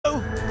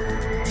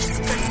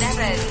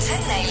to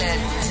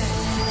Neyland.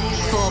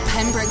 For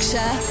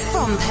Pembrokeshire,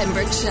 from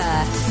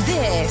Pembrokeshire,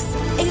 this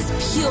is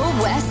Pure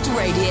West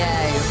Radio.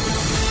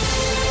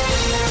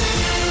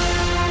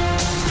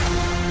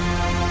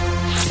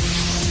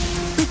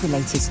 With the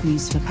latest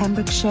news for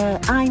Pembrokeshire,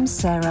 I'm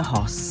Sarah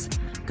Hoss.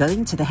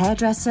 Going to the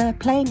hairdresser,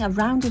 playing a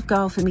round of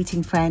golf and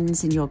meeting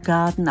friends in your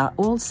garden are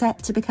all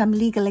set to become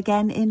legal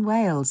again in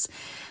Wales.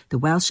 The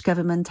Welsh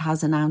Government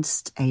has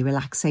announced a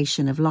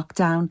relaxation of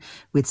lockdown,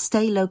 with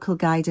stay local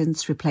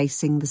guidance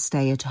replacing the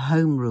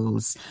stay-at-home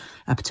rules.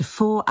 Up to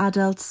 4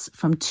 adults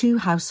from 2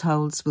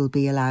 households will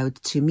be allowed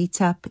to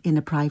meet up in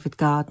a private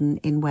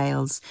garden in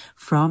Wales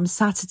from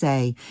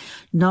Saturday.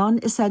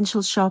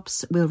 Non-essential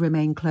shops will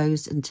remain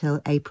closed until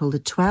April the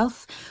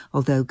 12th,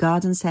 although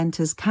garden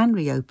centres can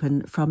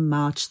reopen from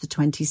March the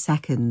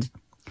 22nd.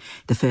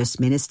 The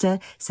First Minister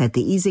said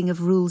the easing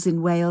of rules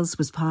in Wales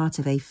was part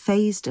of a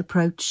phased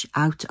approach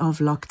out of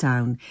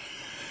lockdown.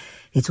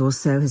 It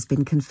also has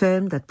been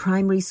confirmed that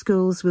primary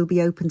schools will be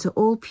open to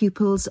all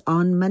pupils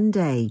on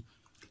Monday.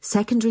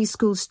 Secondary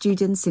school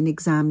students in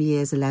exam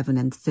years 11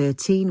 and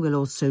 13 will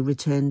also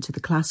return to the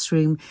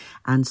classroom,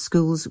 and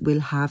schools will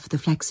have the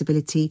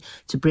flexibility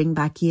to bring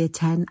back year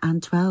 10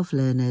 and 12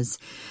 learners.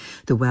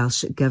 The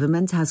Welsh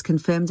Government has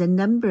confirmed a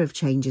number of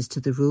changes to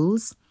the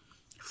rules.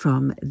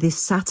 From this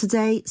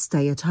Saturday,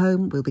 stay at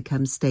home will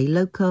become stay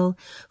local.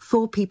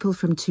 4 people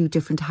from 2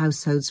 different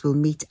households will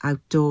meet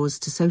outdoors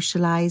to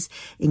socialise,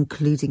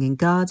 including in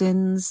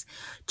gardens.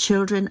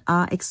 Children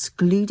are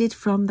excluded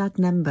from that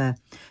number.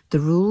 The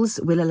rules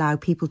will allow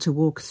people to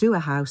walk through a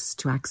house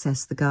to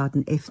access the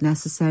garden if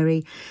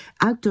necessary.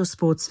 Outdoor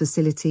sports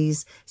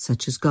facilities,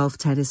 such as golf,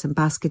 tennis and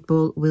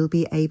basketball, will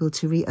be able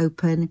to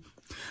reopen.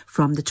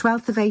 From the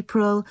 12th of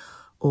April,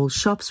 all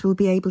shops will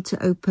be able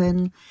to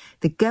open.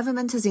 The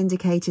government has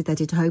indicated that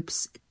it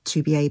hopes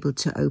to be able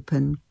to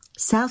open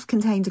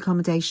self-contained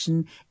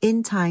accommodation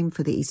in time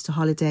for the Easter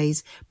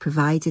holidays,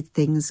 provided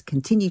things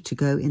continue to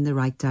go in the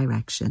right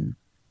direction.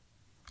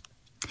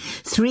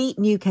 3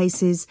 new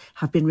cases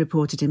have been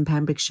reported in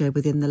Pembrokeshire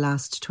within the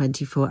last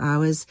 24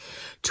 hours.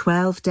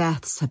 12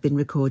 deaths have been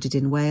recorded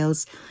in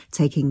Wales,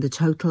 taking the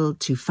total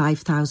to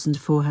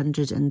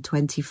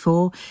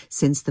 5,424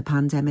 since the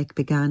pandemic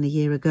began a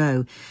year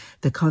ago.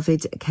 The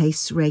COVID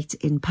case rate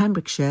in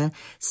Pembrokeshire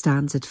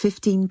stands at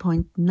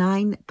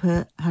 15.9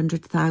 per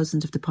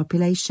 100,000 of the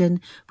population,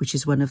 which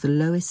is one of the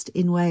lowest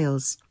in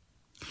Wales.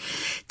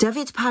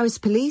 Dyfed-Powys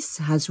Police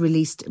has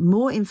released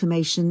more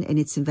information in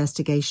its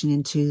investigation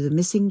into the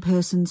missing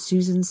person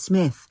Susan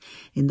Smith,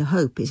 in the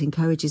hope it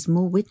encourages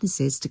more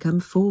witnesses to come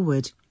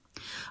forward.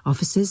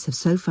 Officers have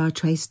so far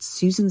traced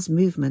Susan's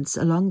movements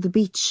along the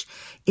beach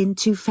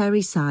into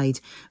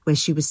Ferryside, where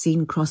she was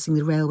seen crossing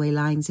the railway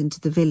lines into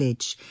the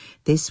village.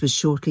 This was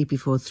shortly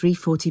before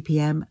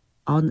 3:40pm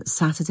on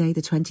Saturday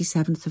the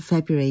 27th of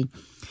February.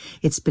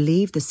 It's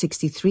believed the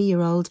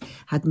 63-year-old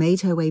had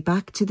made her way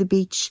back to the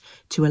beach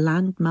to a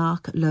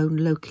landmark known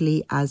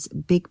locally as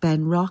Big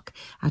Ben Rock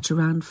at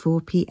around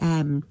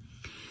 4pm.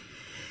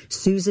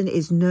 Susan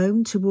is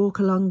known to walk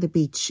along the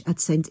beach at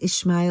St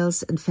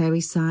Ishmael's and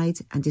Ferryside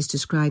and is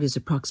described as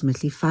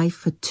approximately 5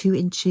 foot 2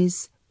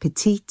 inches,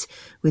 petite,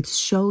 with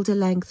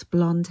shoulder-length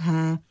blonde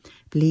hair,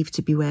 believed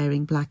to be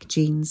wearing black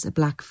jeans, a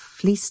black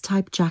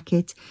fleece-type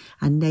jacket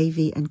and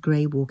navy and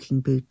grey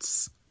walking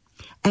boots.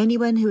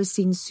 Anyone who has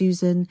seen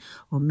Susan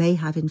or may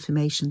have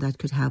information that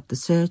could help the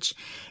search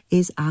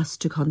is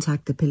asked to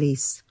contact the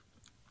police.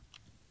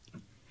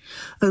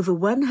 Over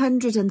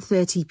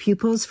 130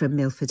 pupils from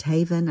Milford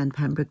Haven and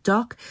Pembroke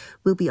Dock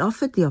will be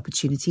offered the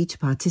opportunity to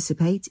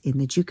participate in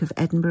the Duke of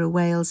Edinburgh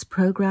Wales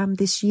programme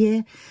this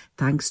year,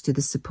 thanks to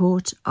the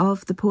support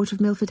of the Port of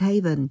Milford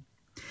Haven.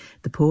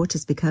 The Port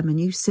has become a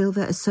new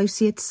Silver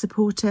Associate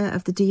supporter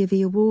of the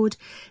D.A.V. Award,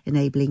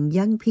 enabling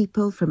young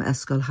people from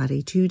Ysgol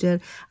Harry Tudor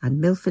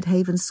and Milford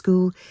Haven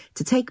School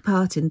to take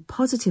part in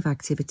positive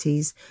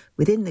activities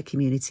within the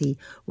community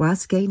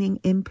whilst gaining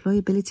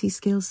employability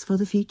skills for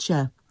the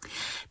future.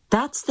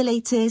 That's the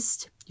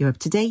latest. You're up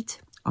to date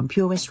on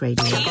Pure West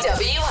Radio.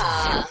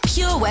 PWR,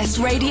 Pure West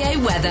Radio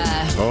weather.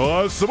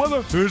 Oh, that's the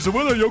weather. Here's the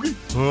weather, Yogi.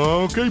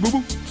 Okay,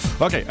 boo-boo.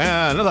 Okay,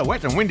 another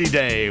wet and windy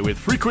day with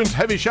frequent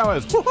heavy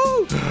showers.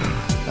 Woohoo!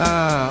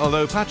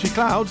 Although patchy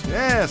clouds,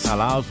 yes,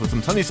 allows for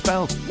some sunny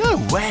spells. No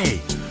way!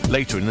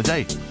 Later in the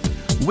day.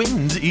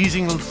 Winds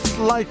easing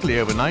slightly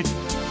overnight,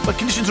 but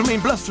conditions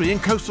remain blustery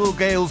and coastal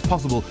gales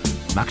possible.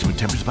 Maximum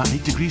temperature about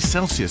 8 degrees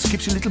Celsius.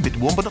 Keeps you a little bit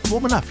warm, but not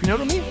warm enough. You know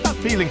what I mean? That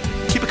feeling.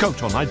 Keep a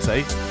coat on, I'd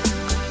say.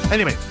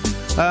 Anyway,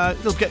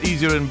 it'll get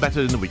easier and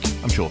better in the week,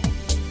 I'm sure.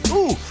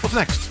 Ooh, what's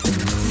next?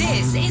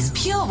 This is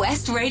Pure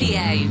West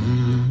Radio.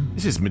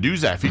 This is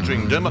Medusa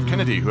featuring Dermot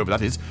Kennedy, whoever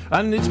that is,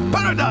 and it's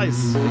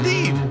Paradise,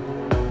 indeed.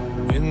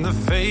 In the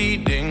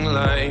fading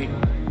light,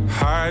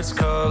 hearts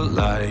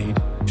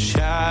collide,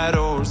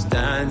 shadows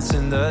dance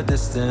in the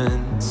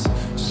distance.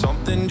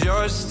 Something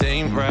just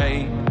ain't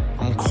right,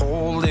 I'm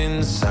cold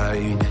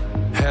inside.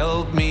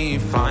 Help me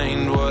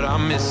find what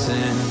I'm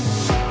missing.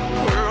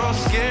 We're all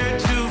scared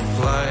to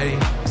fly,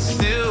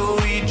 still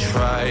we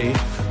try.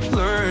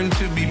 Learn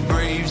to be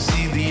brave,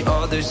 see the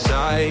other other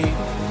side.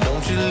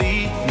 Won't you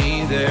lead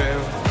me there?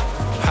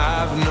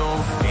 Have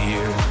no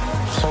fear.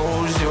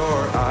 Close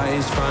your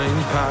eyes,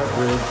 find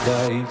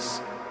paradise.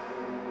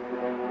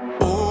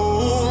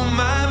 Oh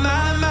my,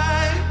 my,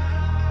 my.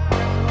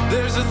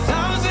 There's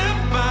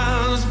 1,000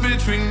 miles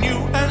between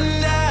you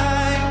and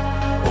I.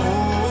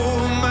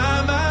 Oh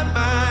my, my,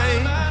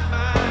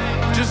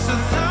 my. Just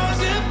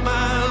 1,000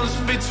 miles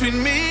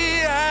between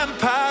me and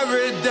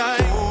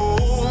paradise.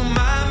 Oh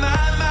my,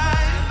 my, my.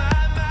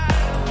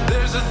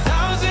 There's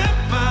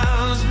 1,000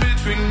 miles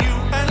between you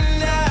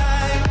and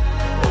I.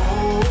 Oh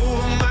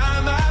my,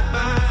 my,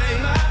 my.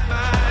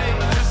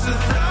 Just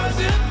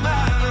 1,000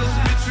 miles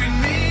between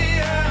me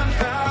and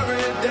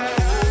paradise.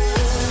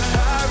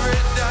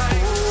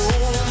 Paradise.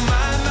 Oh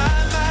my, my,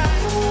 my.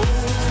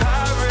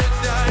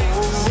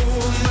 Paradise.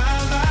 Oh my,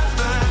 my,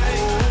 my.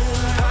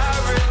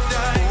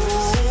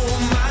 Paradise. Oh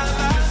my,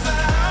 my,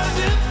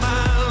 1,000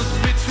 miles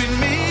between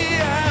me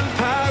and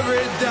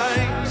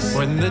paradise.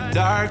 When the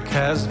dark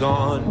has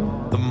gone,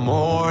 the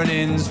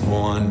morning's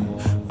won.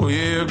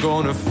 We're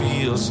gonna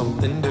feel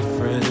something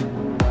different.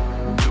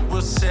 It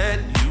will set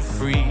you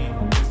free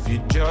if you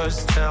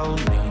just tell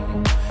me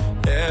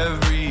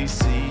every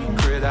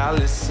secret. I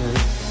listen.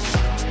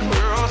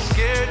 We're all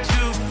scared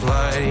to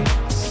fly,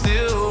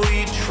 still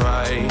we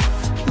try.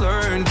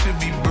 Learn to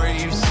be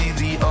brave, see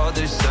the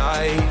other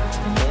side.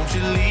 Won't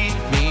you lead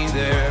me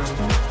there?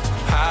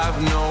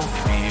 Have no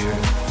fear.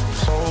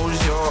 Close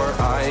your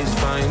eyes,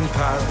 find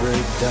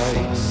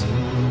paradise.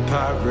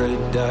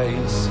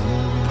 Paradise,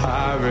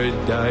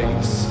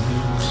 paradise.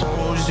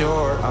 Close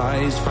your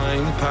eyes,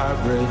 find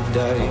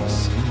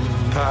paradise.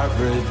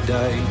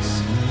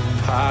 Paradise,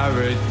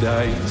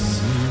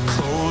 paradise.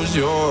 Close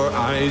your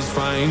eyes,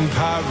 find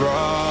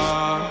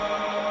para.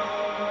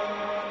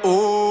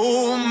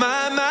 Oh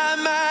my, my,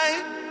 my.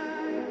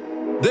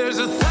 There's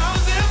 1,000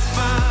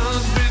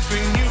 miles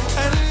between you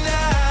and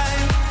I.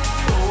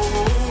 Oh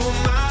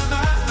my,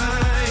 my,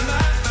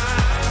 my.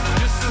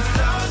 Just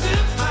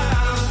 1,000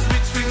 miles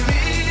between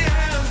me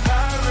and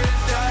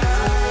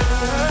paradise.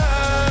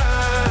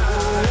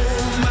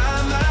 Oh my,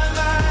 my,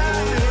 my.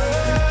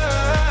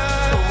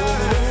 Oh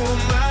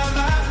my,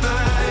 my,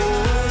 my.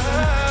 Oh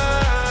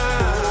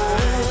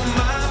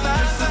my,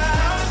 my,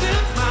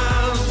 1,000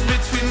 miles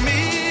between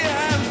me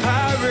and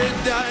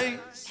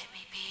paradise.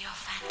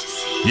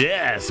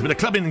 Yes, a bit of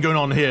clubbing going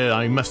on here,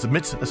 I must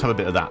admit. Let's have a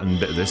bit of that and a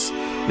bit of this.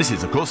 This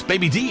is, of course,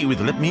 Baby D with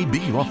Let Me Be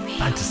Your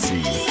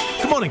Fantasy.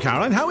 Good morning,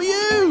 Caroline. How are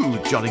you?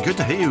 Jolly good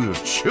to hear you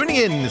tuning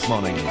in this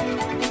morning.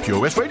 Pure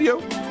West Radio.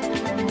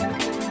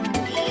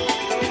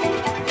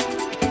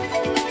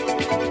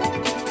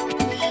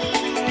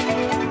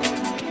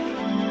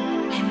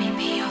 Let me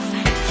be your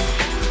fantasy.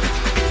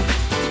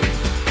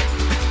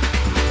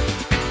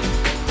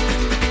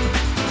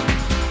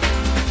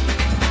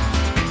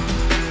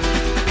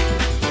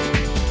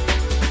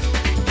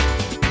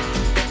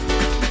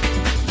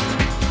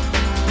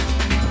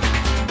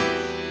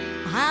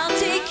 I'll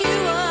take you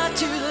up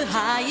to the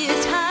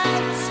highest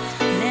heights.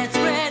 Let's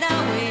spread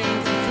our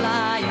wings and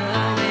fly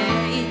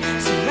away.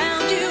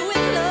 Surround you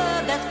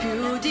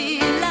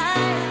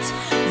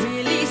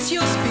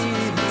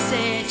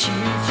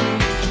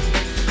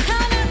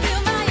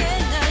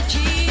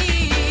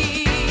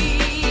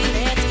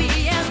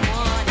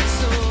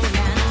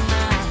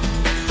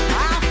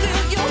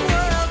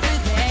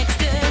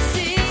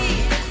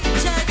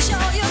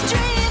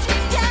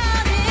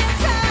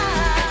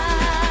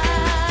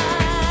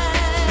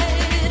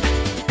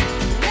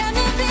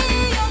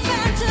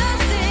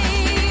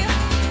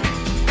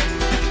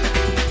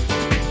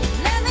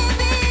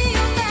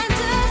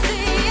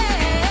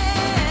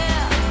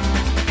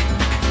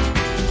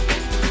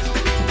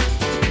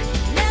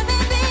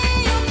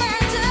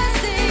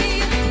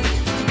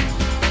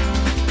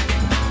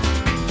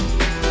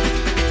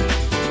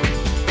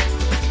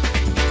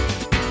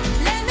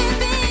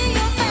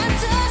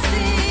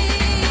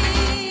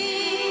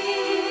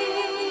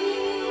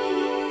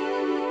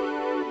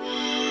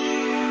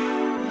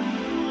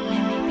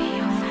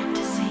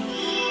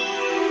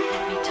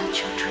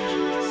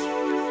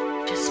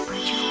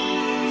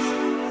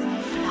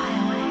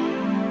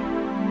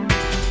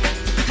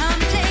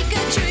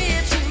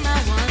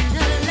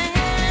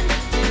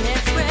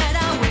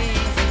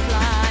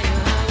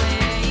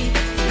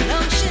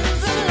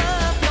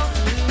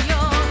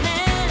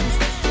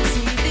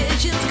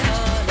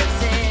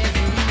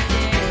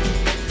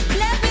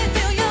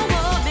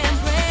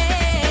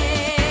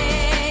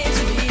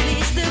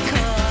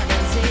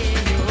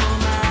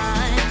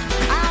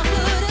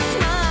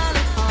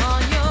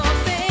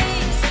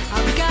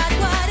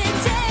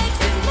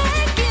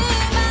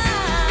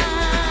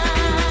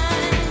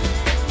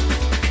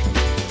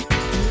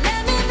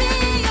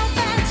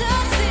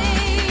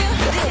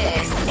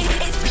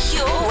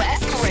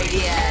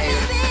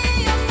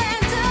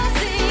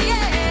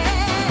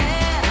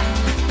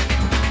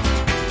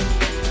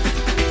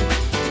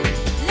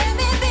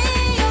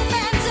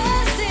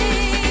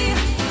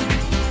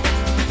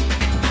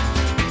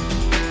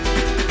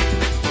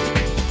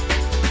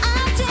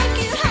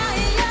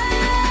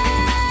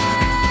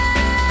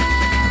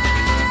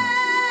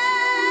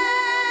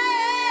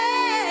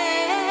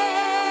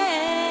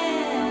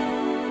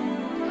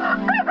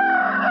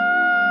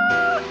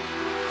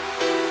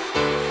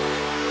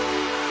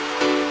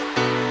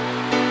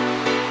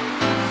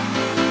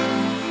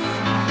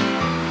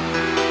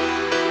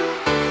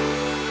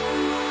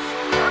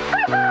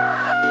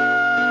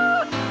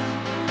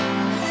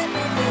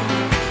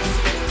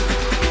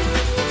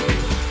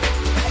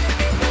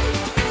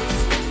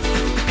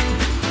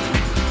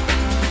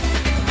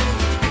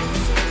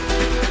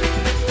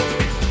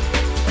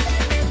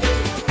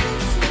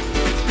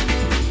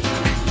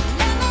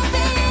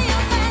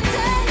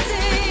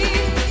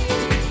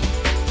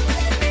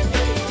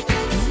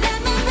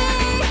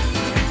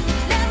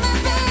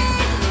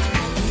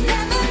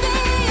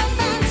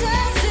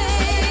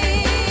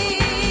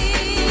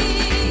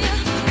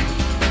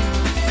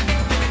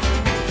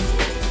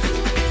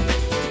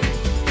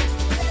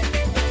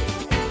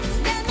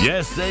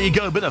there you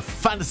go, a bit of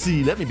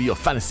fantasy. Let me be your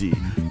fantasy.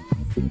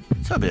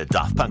 So a bit of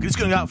Daft Punk. It's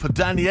going out for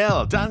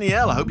Danielle.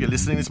 Danielle, I hope you're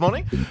listening this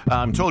morning.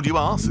 I'm told you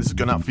are, so this is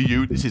going out for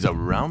you. This is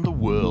Around the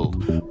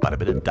World by a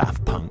bit of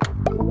Daft Punk.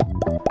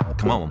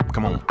 Come on,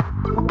 come on.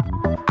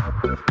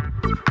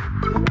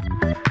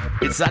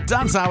 It's that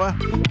dance hour.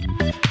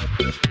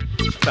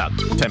 About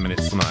 10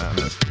 minutes, something like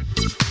that.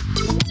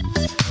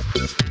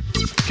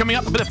 Coming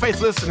up, a bit of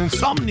Faithless and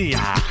Insomnia.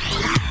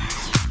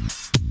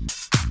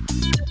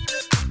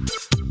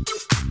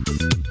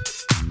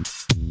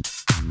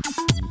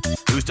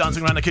 Who's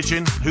dancing around the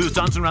kitchen? Who's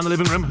dancing around the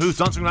living room? Who's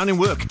dancing around in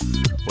work?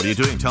 What are you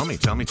doing? Tell me.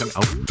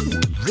 Oh,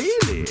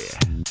 really?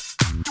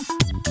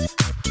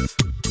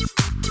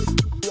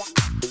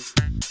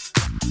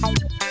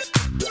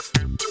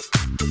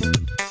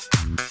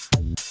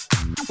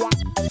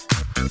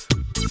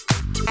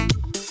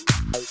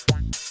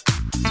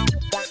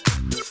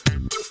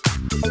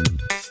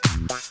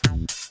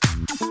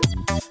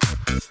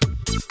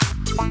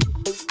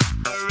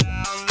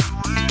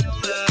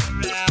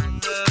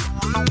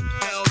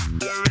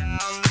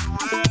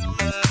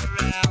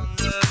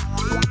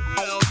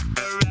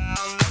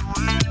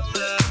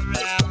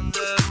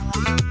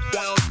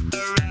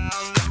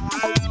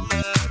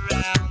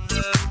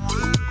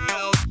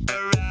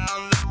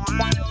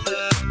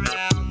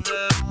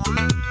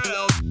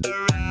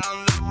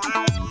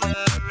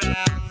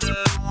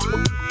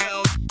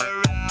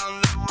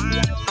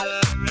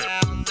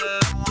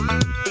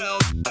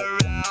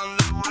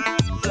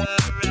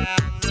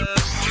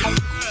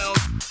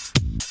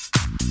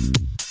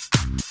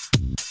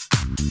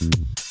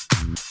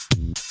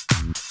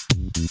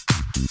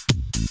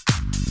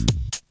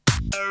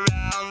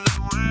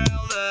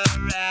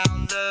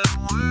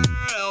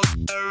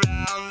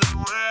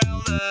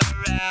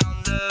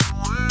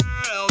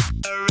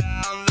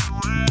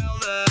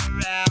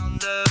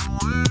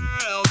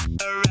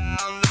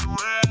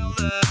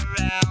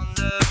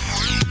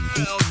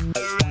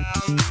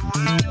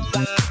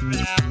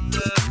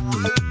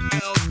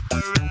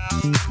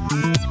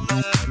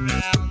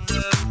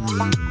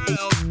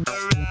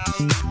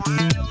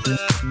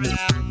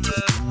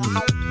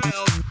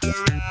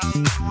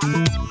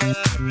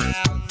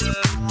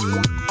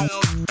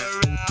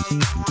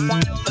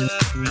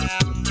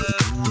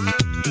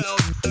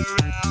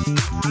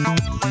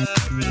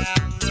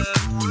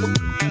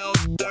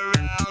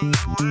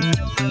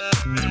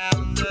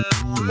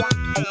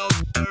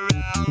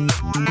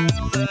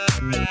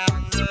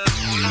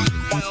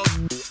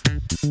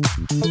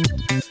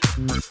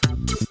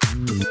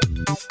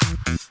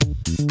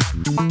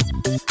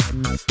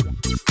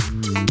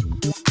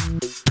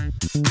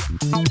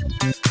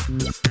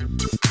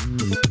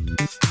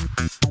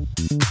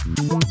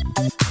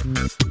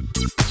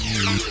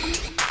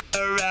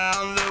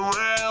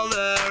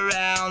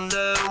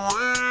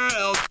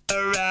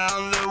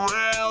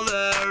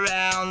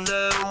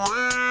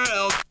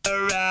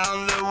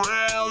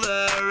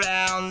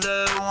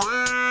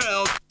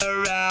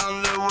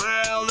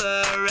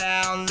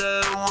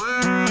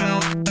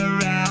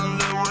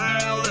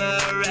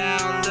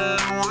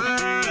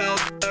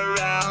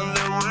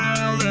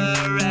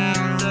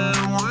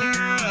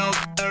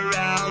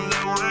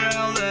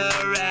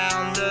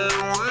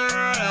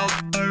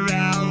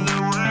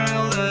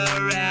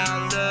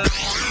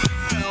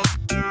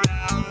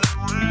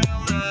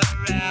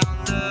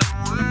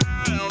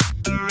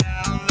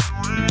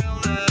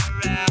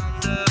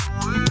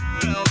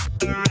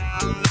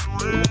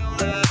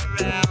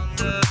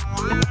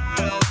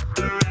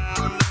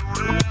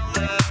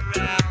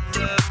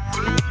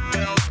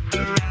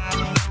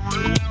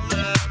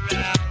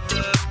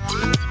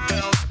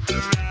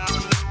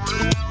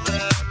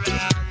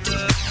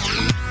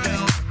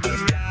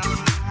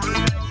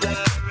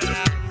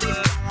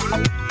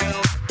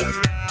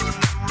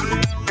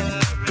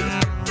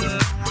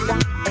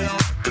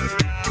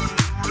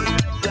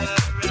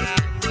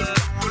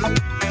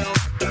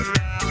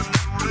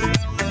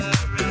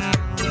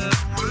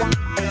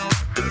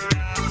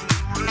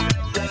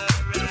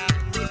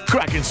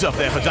 Stuff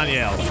there for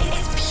Danielle.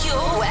 It's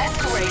Pure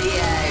West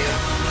Radio.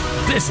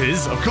 This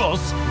is, of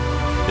course,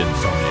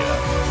 Insomnia.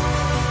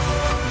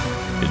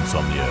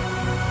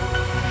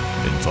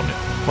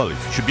 Well, it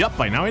should be up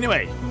by now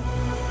anyway.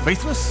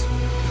 Faithless?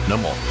 No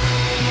more.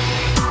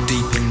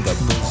 Deep in the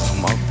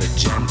bosom of the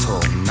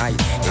gentle night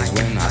is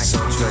when I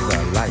search for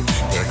the light.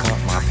 Pick up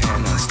my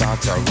pen and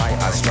start to write.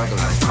 I struggle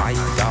to fight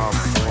dark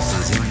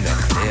forces in the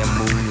clear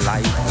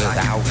moonlight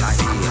without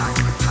fear.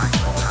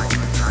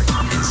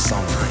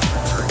 Insomnia.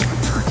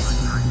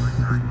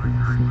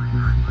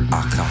 I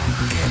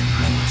can't get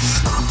no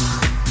sleep.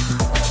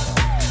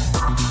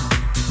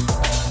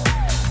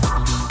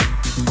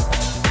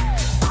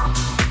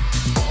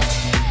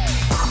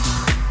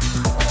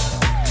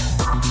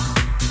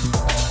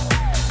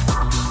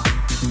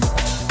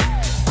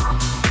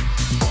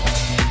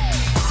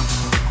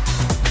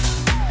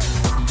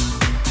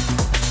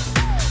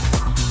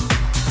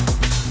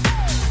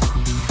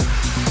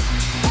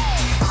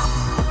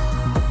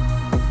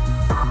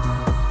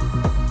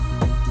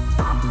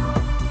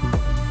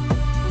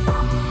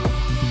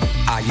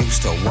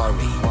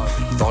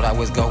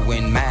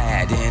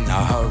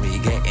 worry,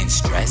 getting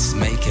stressed,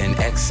 making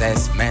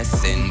excess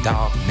mess in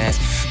darkness.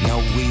 No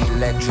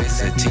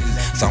electricity,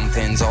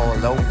 something's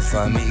all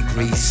over me,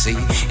 greasy.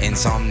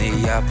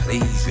 Insomnia,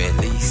 please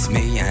release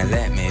me and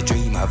let me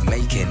dream of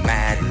making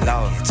mad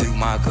love to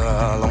my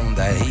girl on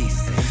the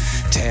heath.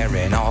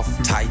 Tearing off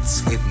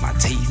tights with my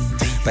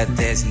teeth, but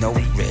there's no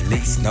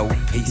release, no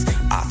peace.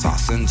 I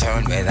toss and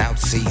turn without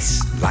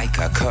cease, like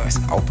a curse.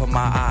 Open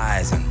my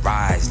eyes and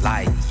rise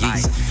like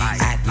yeast.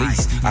 At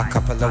least a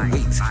couple of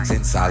weeks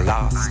since I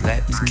last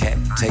slept,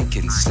 kept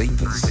taking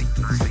sleepers,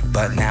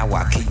 but now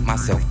I keep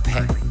myself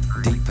pet.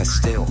 Deeper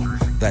still,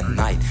 the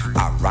night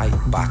I write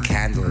by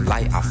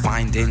candlelight, I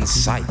find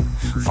insight,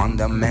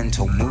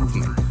 fundamental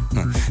movement.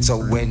 So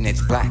when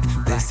it's black,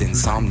 this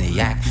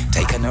insomniac,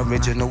 take an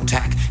original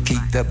tack,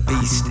 keep the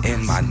beast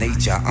in my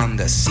nature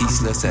under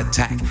ceaseless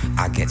attack.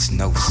 I get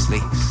no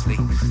sleep,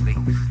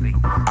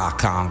 I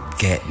can't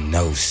get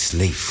no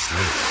sleep.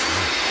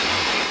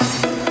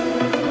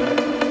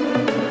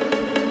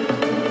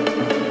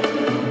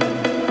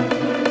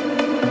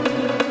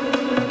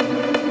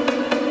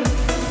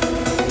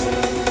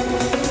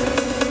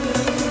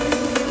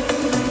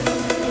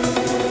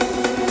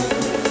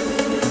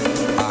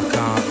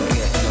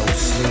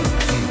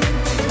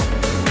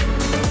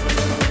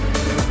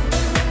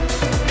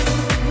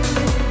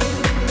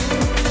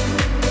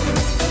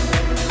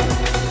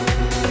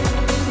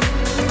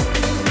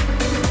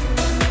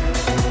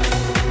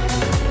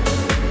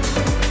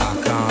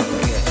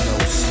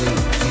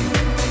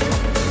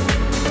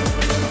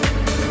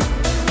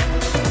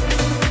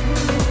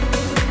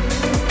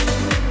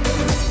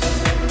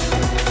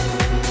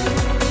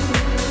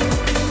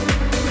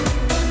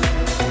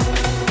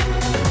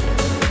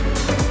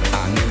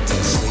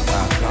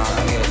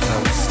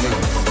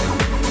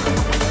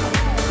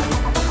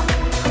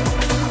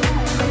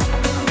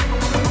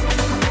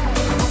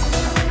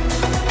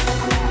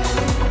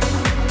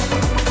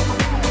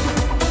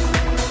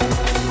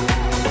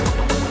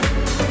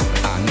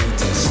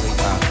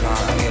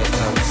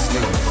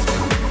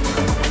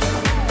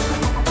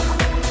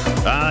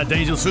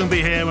 Days will soon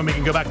be here when we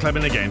can go back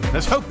clubbing again.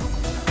 Let's hope.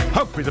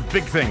 Hope is a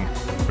big thing.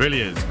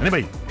 Really is.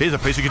 Anyway, here's a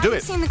place you could do it.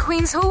 Have you seen the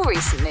Queen's Hall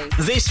recently?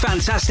 This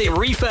fantastic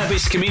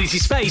refurbished community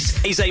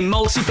space is a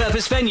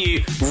multi-purpose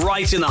venue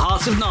right in the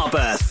heart of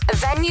Narberth. A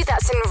venue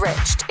that's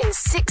enriched in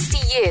 60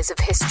 years of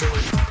history.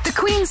 The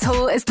Queen's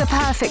Hall is the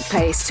perfect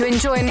place to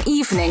enjoy an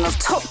evening of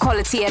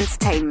top-quality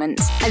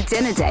entertainment, a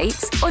dinner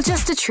date, or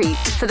just a treat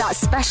for that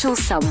special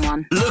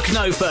someone. Look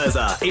no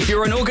further if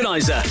you're an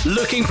organiser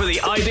looking for the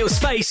ideal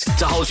space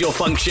to hold your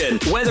function,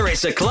 whether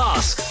it's a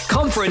class,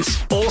 conference,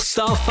 or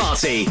staff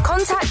party.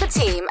 Contact the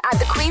team at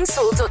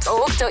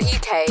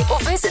thequeenshall.org.uk or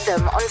visit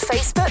them on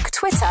Facebook,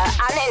 Twitter,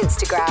 and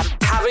Instagram.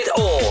 Have it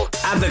all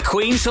at the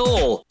Queen's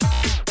Hall.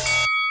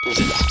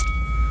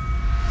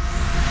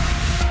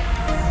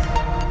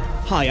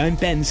 Hi, I'm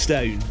Ben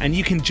Stone, and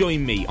you can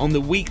join me on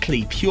the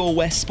weekly Pure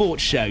West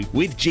Sports Show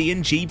with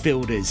G&G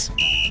Builders.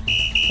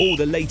 All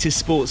the latest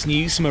sports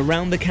news from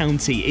around the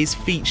county is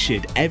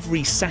featured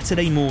every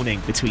Saturday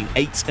morning between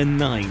 8 and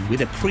 9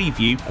 with a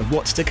preview of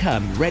what's to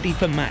come ready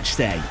for match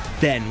day.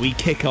 Then we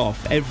kick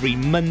off every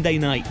Monday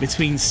night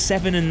between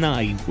 7 and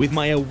 9 with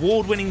my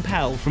award-winning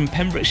pal from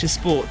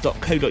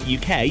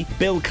PembrokeshireSport.co.uk,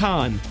 Bill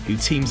Kahn, who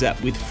teams up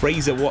with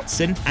Fraser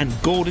Watson and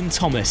Gordon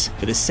Thomas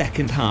for the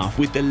second half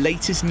with the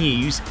latest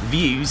news,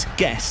 views,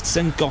 guests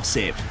and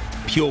gossip.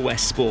 Pure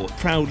West Sport,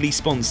 proudly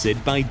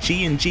sponsored by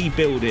G&G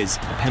Builders,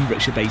 a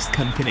Pembrokeshire-based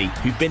company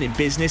who've been in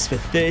business for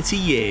 30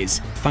 years.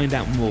 Find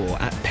out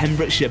more at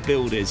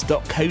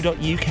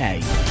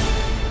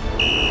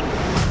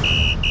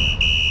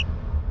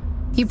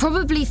pembrokeshirebuilders.co.uk. You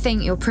probably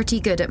think you're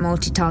pretty good at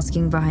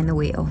multitasking behind the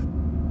wheel.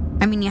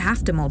 I mean, you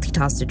have to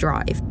multitask to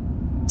drive.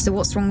 So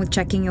what's wrong with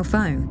checking your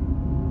phone?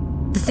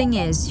 The thing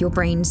is, your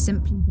brain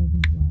simply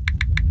doesn't work that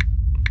way.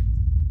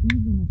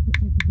 Even a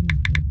quick look at a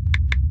message,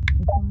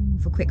 or firing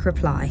off a quick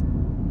reply,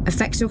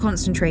 affects your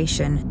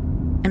concentration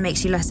and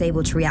makes you less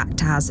able to react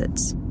to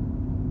hazards.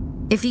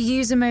 If you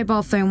use a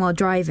mobile phone while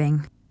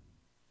driving,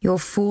 you're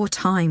 4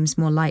 times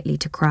more likely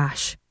to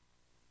crash.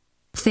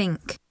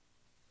 Think.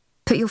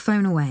 Put your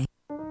phone away.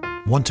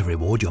 Want to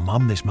reward your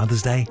mum this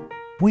Mother's Day?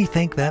 We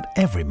think that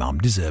every mum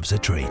deserves a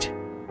treat.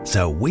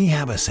 So we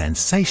have a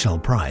sensational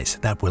prize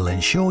that will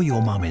ensure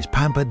your mum is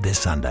pampered this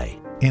Sunday.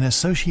 In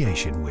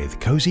association with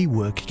Cozy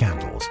Work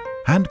Candles,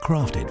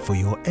 handcrafted for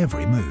your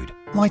every mood.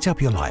 Light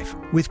up your life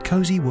with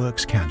Cozy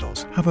Works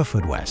Candles,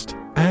 Haverfordwest,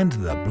 and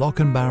the Block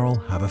and Barrel,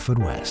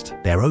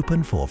 Haverfordwest. They're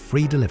open for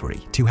free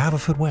delivery to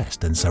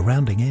Haverfordwest and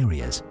surrounding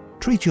areas.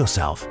 Treat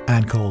yourself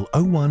and call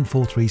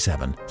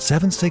 01437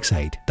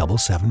 768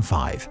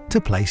 775 to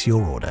place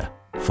your order.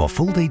 For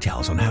full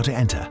details on how to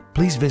enter,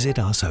 please visit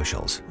our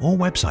socials or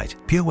website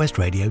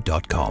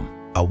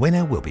purewestradio.com. A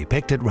winner will be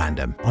picked at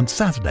random on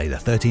Saturday the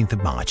 13th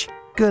of March.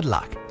 Good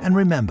luck, and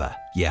remember,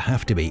 you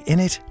have to be in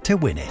it to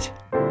win it.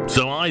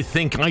 So I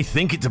think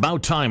it's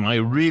about time. I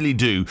really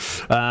do.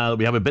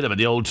 We have a bit of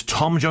the old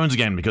Tom Jones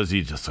again because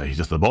he's just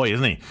the boy,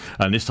 isn't he?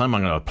 And this time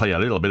I'm going to play a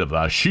little bit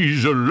of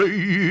She's a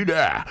Lady.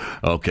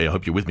 Okay, I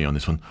hope you're with me on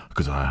this one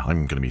because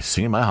I'm going to be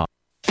singing my heart.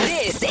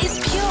 This is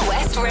Pure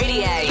West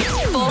Radio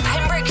for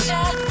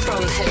Pembrokeshire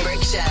from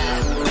Pembrokeshire.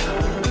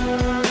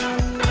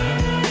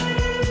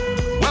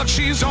 Well,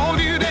 she's all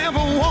you'd ever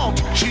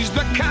want. She's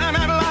the kind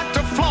I'd like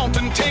to flaunt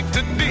and take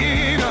to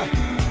dinner.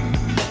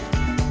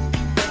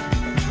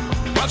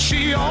 But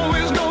she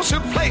always knows her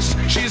place.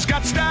 She's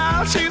got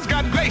style, she's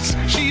got grace.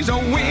 She's a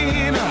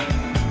winner.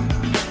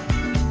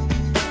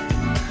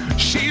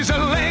 She's a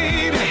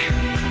lady.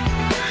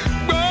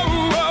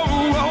 Oh,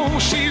 oh, oh,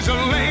 she's a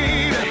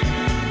lady.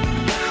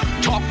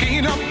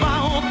 Talking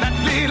about that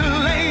little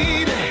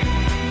lady.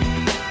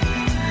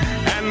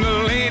 And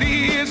the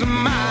lady is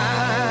mine.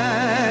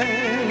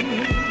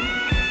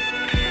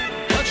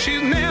 But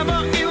she's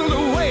never in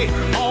the way.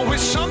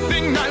 Always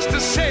something nice to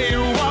say.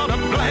 What a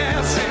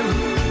blessing.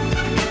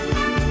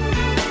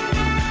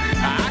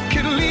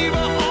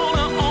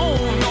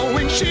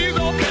 She's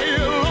okay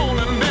alone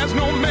and there's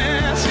no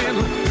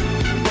messing.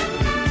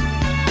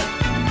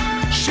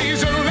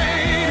 She's a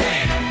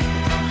lady.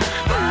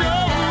 Oh,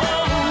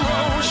 oh,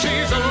 oh,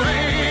 she's a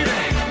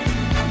lady.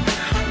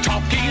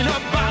 Talking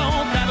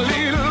about that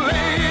little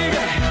lady.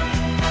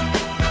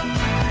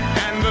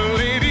 And the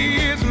lady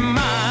is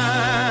mine.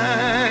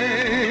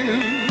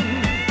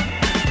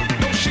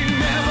 Though she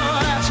never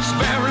asks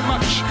very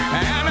much,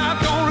 and I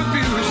don't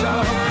refuse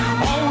her.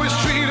 Always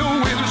treat her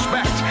with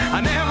respect. I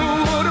never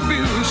would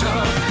abuse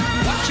her.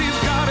 What she's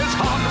got is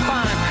hard to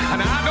find, and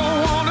I don't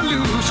want to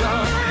lose her.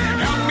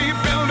 Help me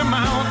build a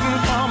mountain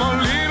from a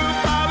little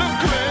pile of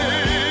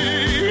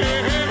clay.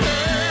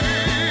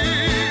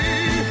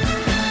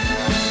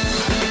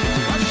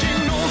 But she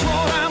knows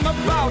what I'm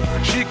about.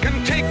 She can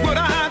take what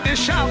I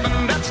dish out,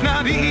 and that's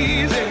not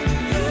easy.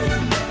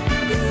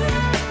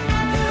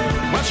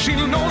 But she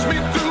knows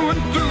me through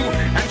and through,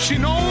 and she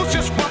knows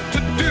just what to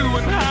do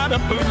and how to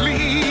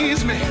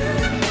please me.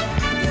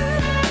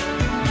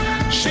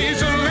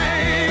 She's a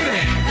lady.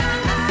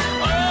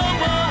 Oh,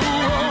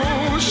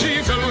 oh, oh,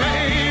 she's a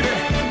lady.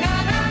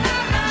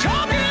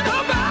 Talking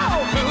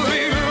about the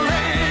little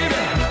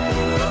lady.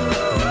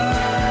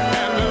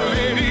 And the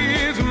lady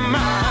is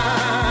mine.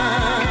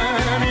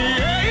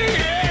 Yeah,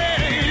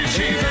 yeah,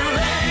 she's a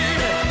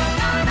lady.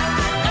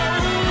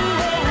 Oh,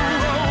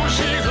 oh, oh,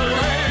 she's a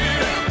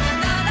lady.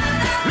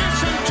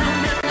 Listen to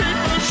me,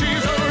 people,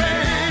 she's a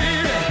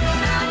lady.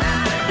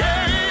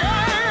 Yeah, yeah,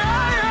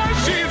 yeah,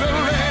 she's a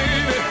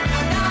lady.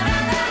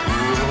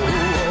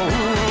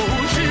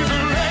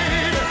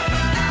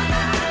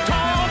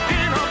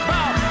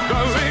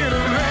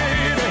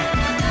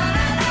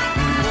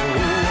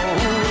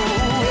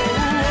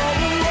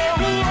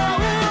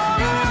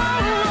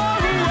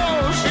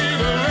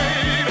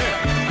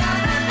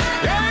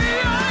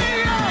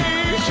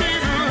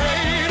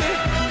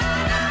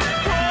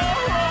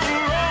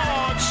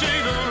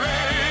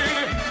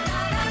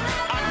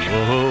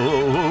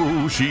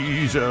 Oh,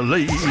 she's a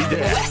lady.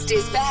 West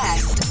is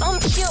best on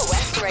Pure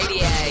West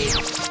Radio.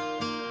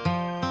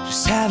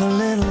 Just have a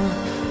little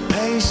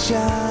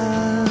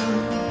patience.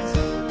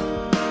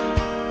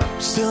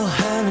 I'm still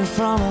hanging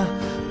from a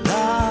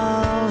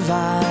love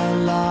I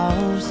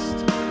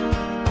lost.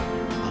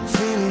 I'm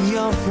feeling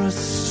your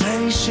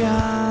frustration.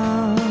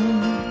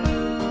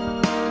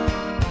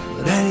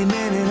 But any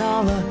minute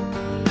all the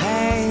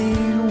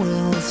pain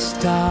will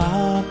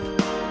stop.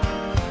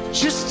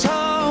 Just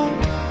hold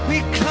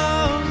me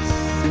close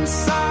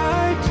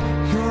inside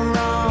your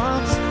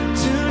arms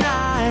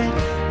tonight.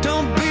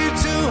 Don't be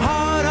too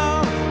hard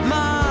on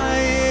my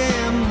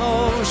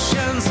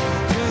emotions,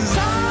 'cause I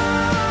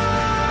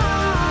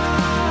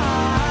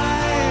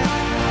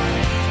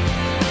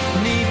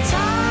need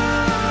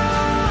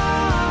time.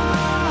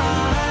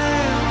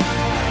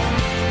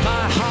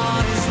 My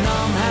heart is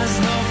numb, has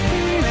no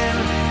feeling.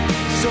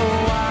 So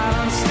while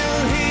I'm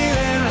still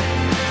healing,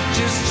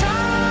 just try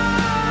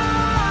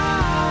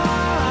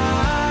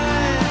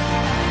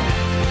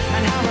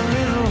and have a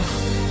little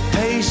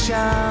patience.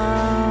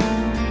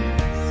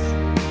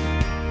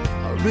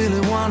 I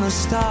really want to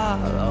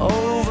start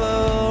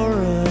over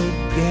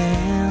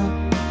again.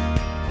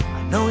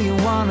 I know you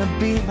want to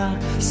be my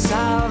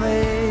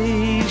salvation,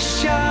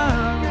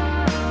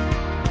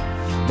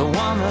 the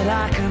one that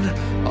I can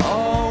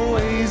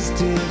always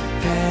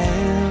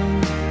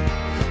depend.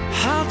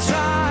 I'll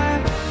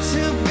try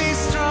to be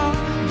strong,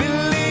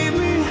 believe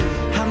me,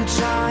 I'm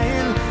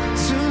trying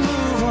to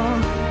move on.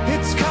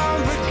 It's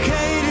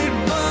complicated,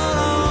 but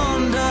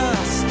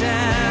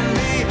understand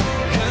me,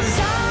 'cause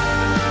I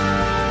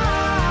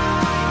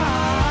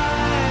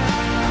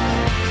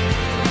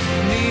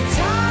need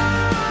time.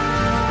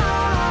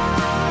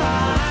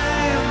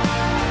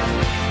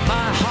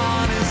 My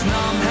heart is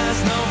numb, has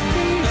no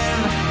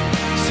feeling,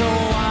 so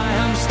I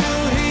am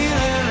still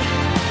healing.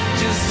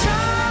 Just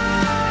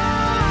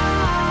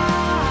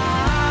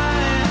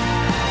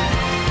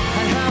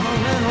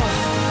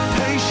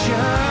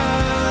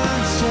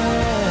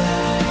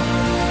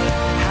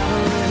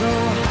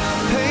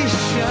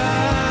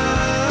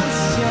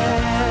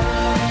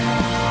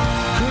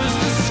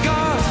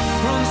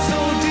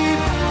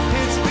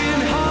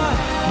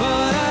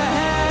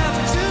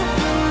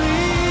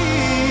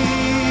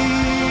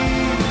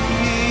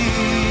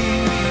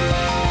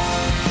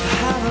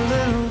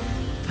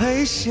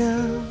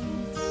patience.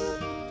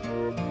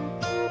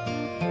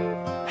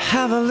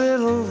 Have a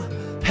little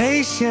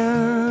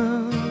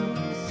patience.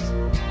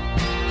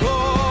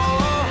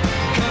 Oh,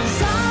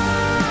 'cause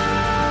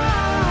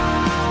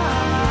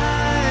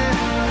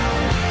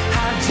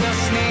I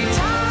just need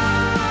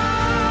time.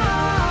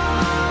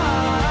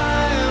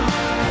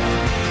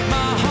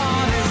 My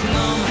heart is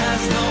numb,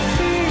 has no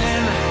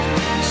feeling.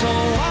 So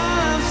while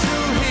I'm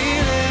still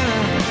healing,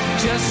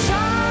 just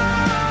try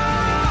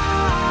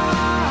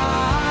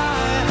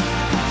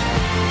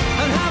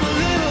and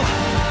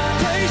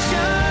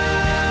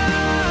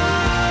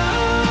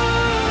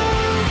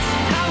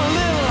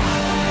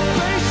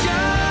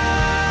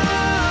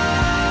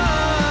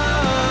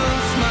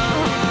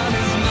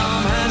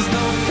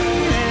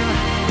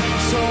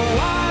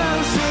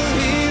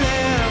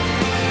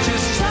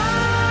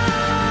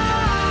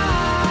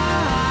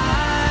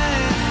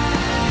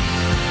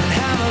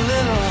have a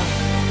little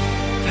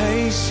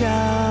patience.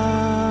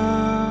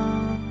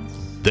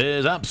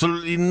 There's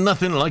absolutely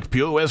nothing like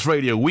Pure West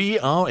Radio. We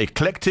are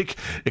eclectic,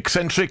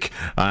 eccentric,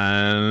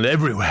 and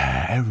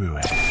everywhere.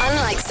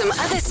 Unlike some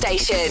other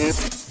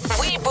stations,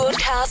 we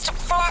broadcast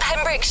from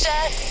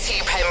Pembrokeshire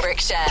to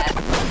Pembrokeshire.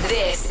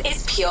 This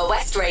is Pure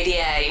West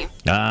Radio.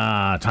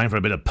 Time for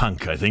a bit of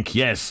punk, I think.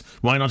 Yes,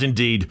 why not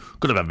indeed?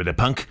 Good to have a bit of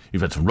punk.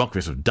 We've had some rock,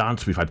 we've had some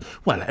dance, we've had,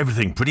 well,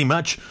 everything pretty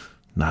much.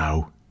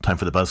 Now, time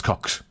for the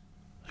Buzzcocks.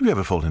 Have you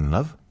ever fallen in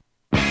love?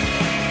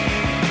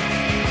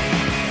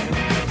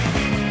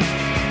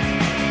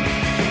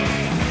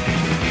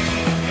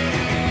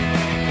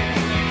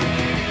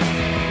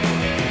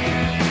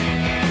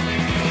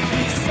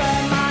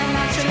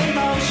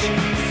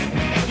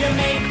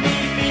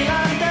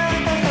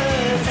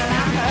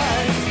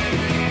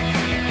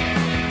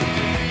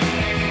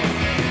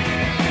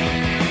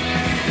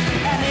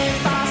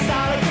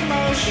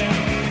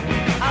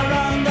 I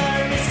run the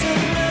risk of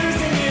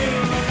losing you,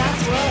 and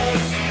that's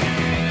worse.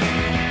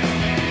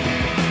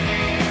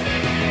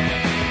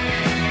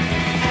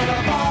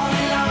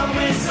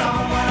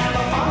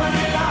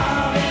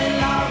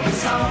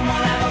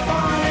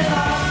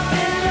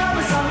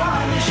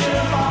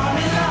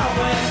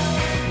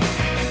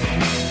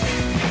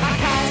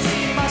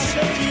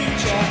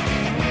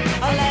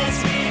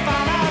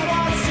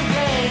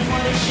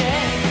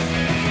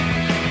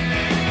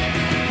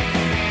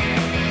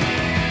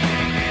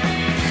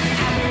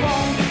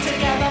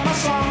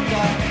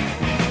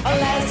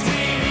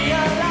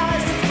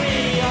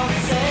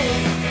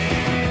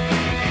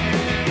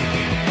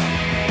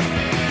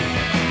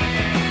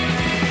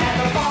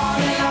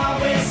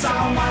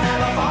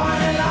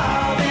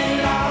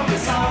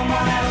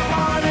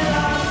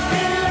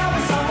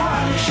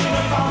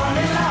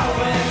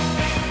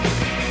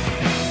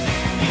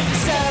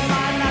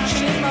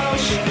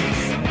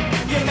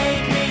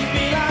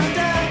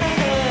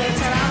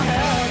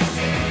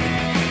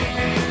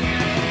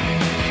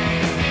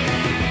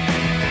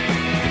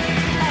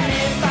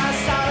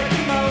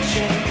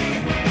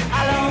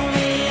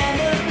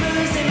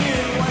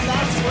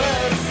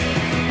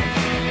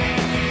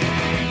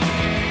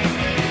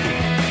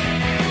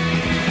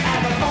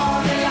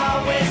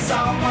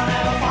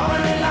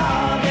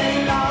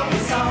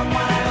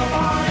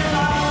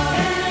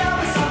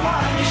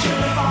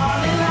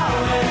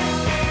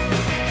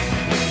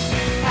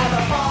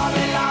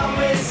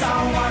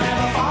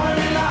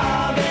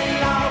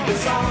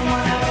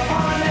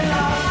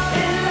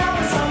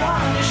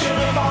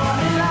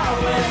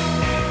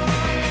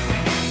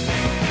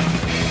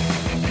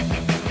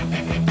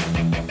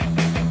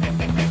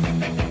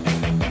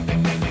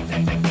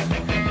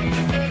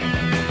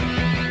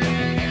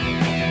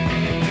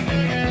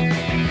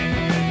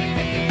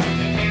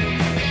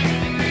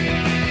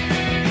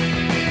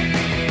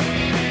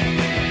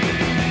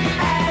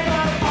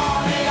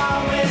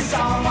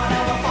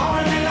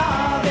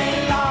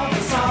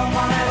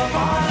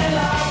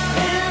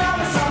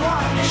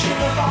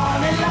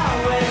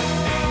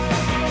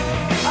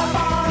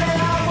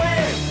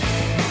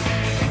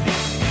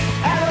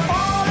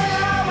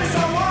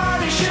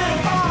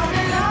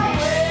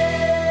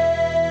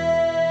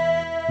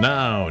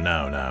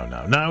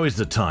 Now is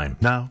the time.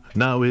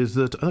 Now is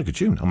the... Oh, good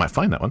tune. I might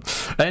find that one.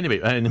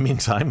 Anyway, in the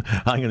meantime,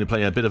 I'm going to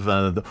play a bit of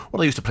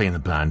what I used to play in the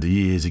band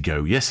years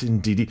ago. Yes,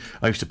 indeed.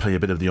 I used to play a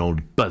bit of the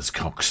old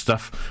Buzzcock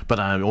stuff, but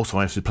I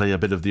used to play a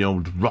bit of the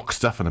old rock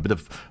stuff and a bit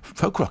of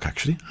folk rock,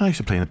 actually. I used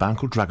to play in a band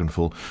called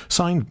Dragonfall.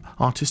 Signed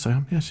artist, I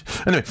am, yes.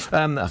 Anyway,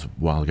 that's a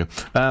while ago.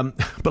 But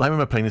I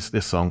remember playing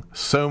this song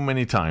so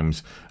many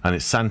times, and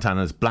it's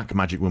Santana's Black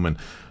Magic Woman.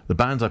 The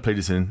bands I played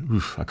this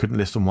in, I couldn't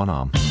list on one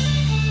arm.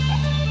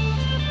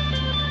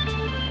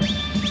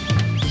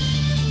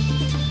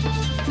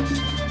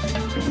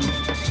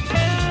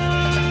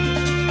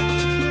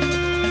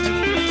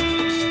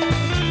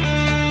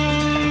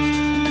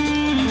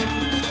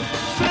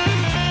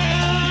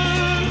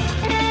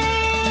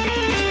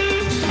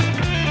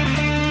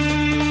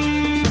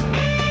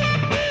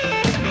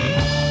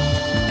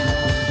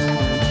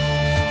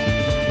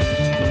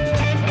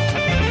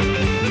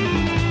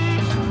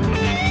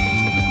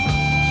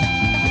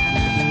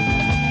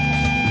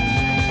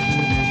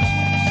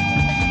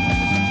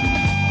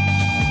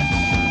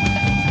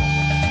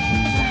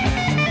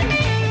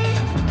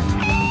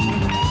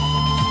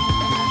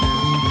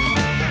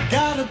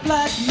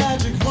 black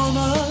magic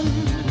woman.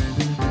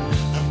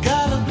 I've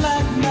got a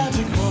black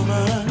magic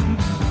woman.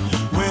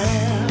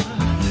 Well,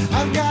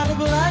 I've got a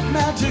black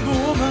magic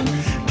woman.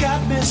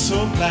 Got me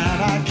so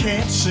blind I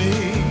can't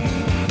see.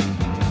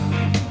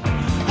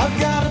 I've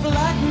got a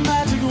black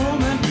magic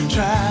woman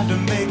trying to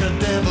make a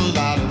devil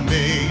out of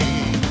me.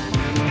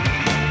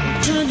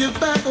 Turn your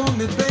back on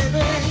me,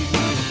 baby.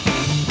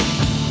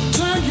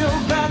 Turn your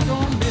back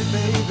on me,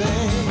 baby.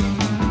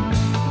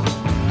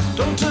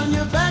 Don't turn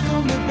your back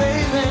on me,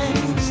 baby.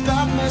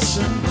 Stop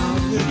messing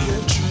around with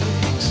your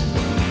tricks.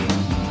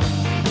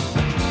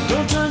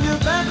 Don't turn your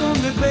back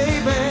on me,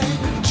 baby.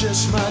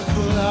 Just might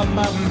pull out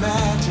my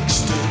magic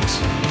sticks.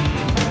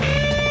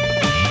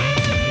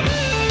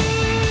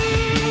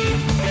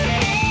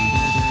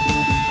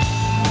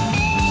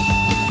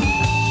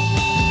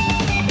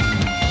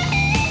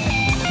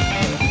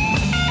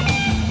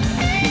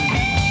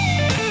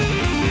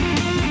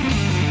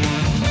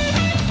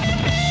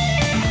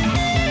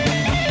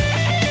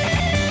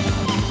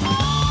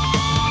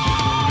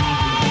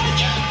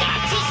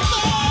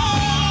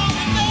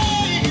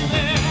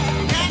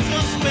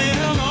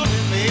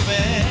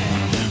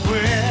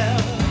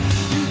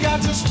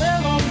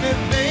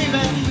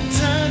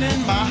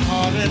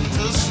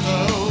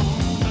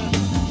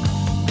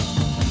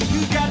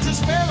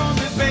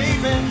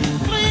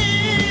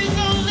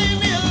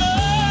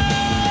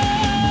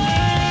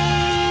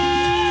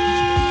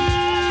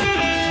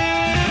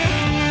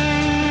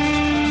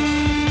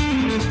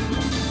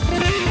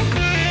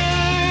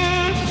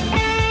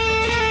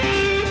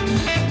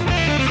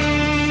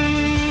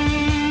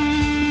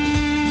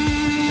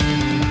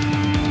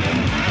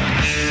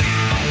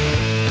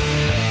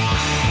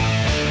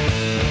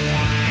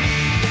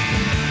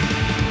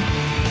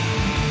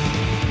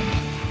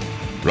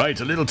 Right,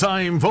 a little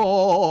time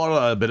for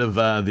a bit of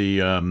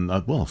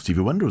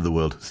Stevie Wonder of the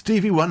world.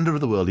 Stevie Wonder of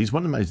the world. He's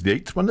he's the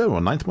 8th wonder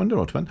or 9th wonder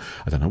or 10th.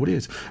 I don't know what he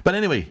is. But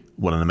anyway,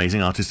 what an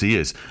amazing artist he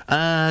is.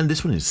 And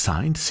this one is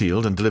signed,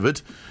 sealed and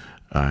delivered.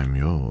 I'm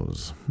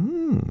yours.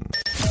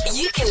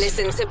 You can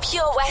listen to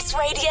Pure West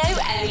Radio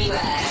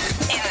anywhere.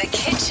 In the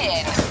kitchen,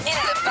 in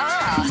the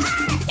bath,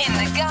 in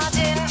the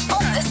garden,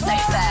 on the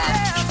sofa,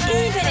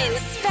 even in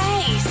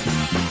space.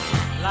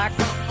 Like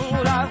a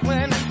fool, I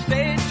went and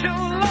stayed too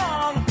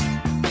long.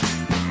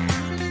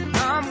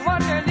 I'm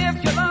wondering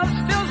if your love's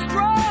still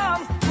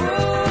strong.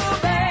 Ooh,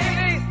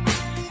 baby,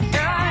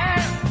 here I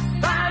am,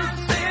 signed,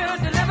 sealed,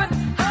 delivered,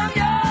 I'm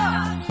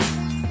yours.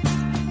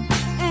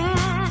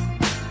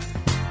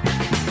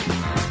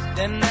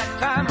 Then that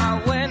time I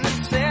went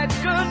and said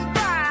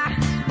goodbye.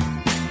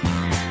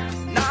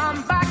 Now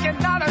I'm back and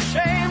not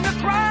ashamed to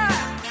cry.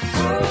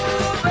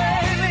 Ooh,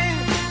 baby,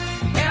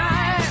 here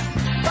I am,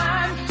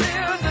 signed,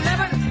 sealed,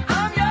 delivered,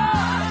 I'm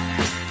yours.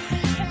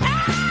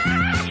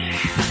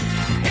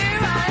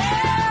 Here I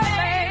am,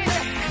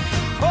 baby.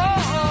 Oh,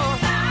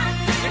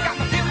 you got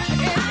my future in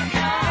your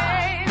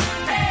hand.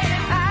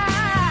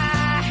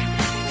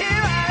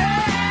 Here I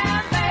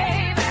am,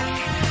 baby.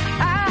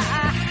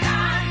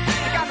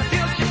 You got my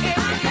future in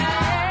your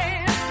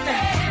hand.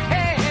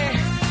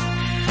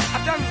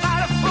 I've done a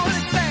lot of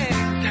foolish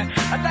things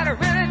that I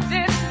really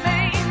didn't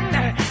mean.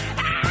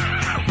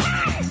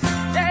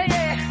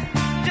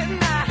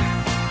 Didn't I?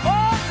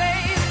 Oh,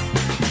 baby.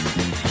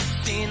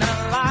 Seen a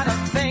lot of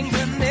things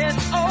in this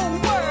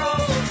old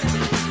world.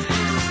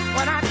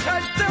 When I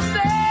touch them,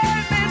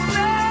 there means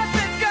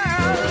nothing,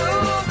 girl.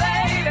 Ooh,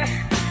 baby,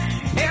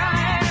 here I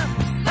am,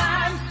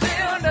 signed,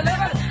 sealed,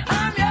 delivered.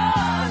 I'm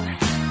yours.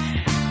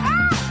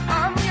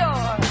 I'm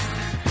yours.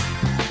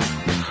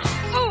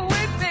 Ooh,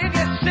 baby,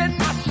 you set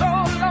my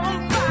soul on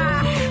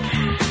fire.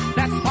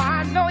 That's why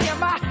I know you're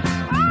my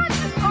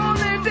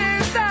only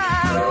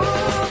desire.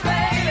 Ooh,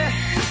 baby,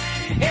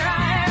 here I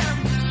am,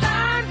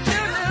 signed,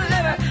 sealed,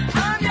 delivered.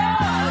 I'm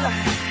yours.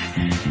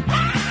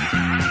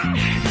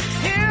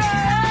 Here I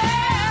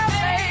am,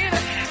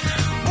 baby.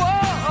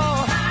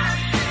 Whoa,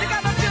 you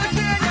got my future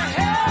in your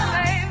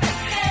hand,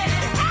 baby.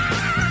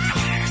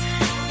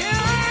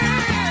 Here I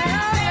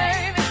am,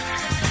 baby.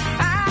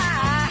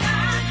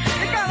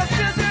 You got my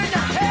future in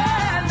your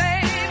hand,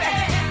 baby.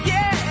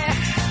 Yeah,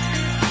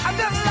 I've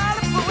done a lot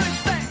of foolish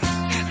things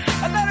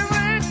that I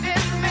really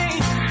didn't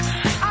mean.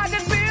 I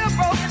could be a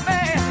broken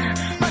man,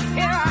 but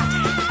here I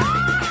am.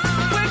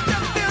 With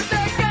your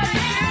future, got the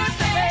future,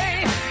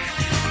 baby.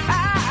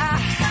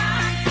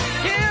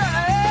 Here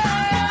I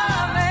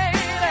am,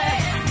 baby.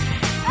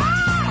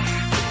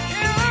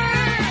 Here I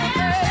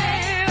am,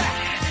 baby.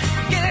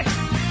 Get it,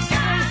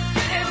 get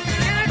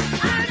it,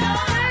 I know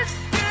it's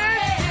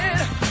good.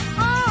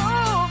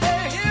 Oh,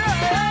 baby, here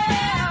I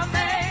am,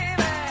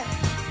 baby.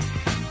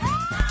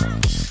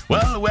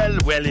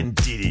 Well,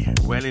 indeedy.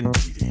 Well,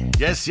 indeedy.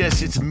 Yes,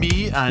 it's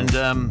me, and,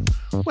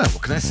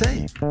 what can I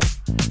say?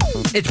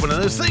 It's one of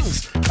those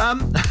things.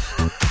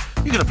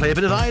 You're going to play a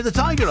bit of Eye of the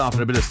Tiger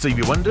after a bit of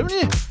Stevie Wonder, aren't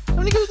you?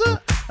 Haven't you got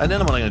that? And then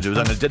what I'm going to do is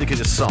I'm going to dedicate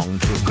a song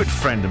to a good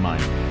friend of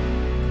mine.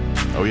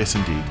 Oh, yes,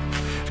 indeed.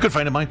 A good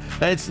friend of mine.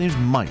 His name's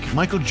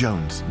Michael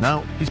Jones.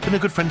 Now, he's been a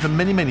good friend for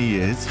many, many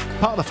years.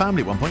 Part of the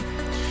family at one point.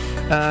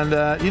 And,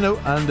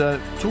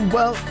 so,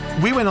 well,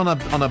 we went on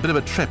a bit of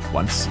a trip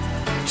once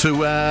to,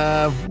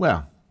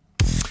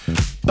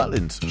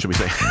 Butlins, should we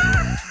say,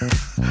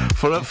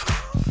 for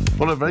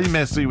a very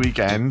messy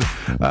weekend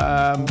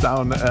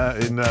down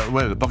in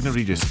Bognor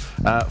Regis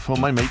for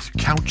my mate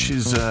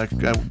Couch's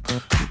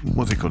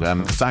what's it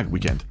called, stag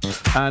weekend,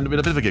 and we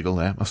had a bit of a giggle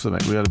there. Must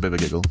admit, we had a bit of a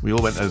giggle. We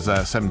all went as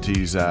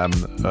 70s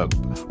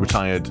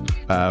retired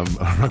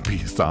rugby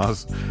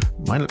stars.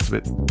 Mine looks a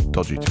bit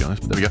dodgy, to be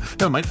honest, but there we go.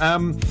 Never mind.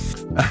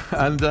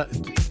 And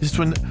this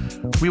one,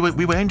 we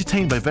were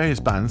entertained by various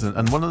bands,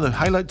 and one of the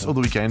highlights of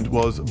the weekend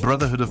was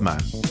Brotherhood of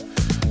Man.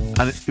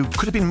 And it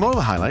could have been more of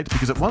a highlight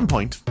because at one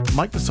point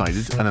Mike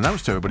decided and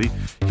announced to everybody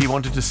he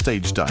wanted to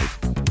stage dive.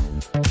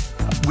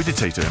 We did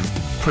say to him,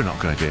 probably not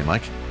a good idea,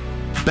 Mike.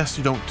 Best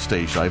you don't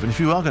stage dive, and if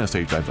you are going to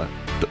stage dive,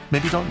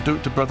 maybe don't do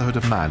it to Brotherhood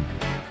of Man.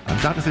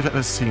 I doubt if they've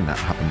ever seen that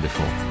happen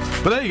before.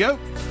 But there you go.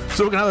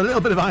 So we're going to have a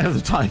little bit of Eye of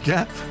the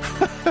Tiger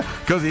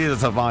because he is a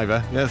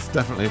survivor. Yes,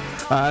 definitely.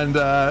 And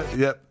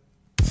yep.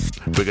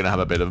 We're going to have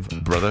a bit of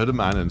Brotherhood of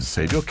Man and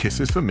Save Your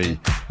Kisses for Me.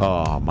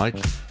 Oh,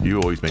 Mike, you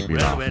always make me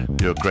laugh.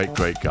 You're a great,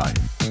 great guy.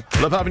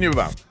 Love having you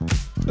about.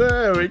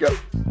 There we go.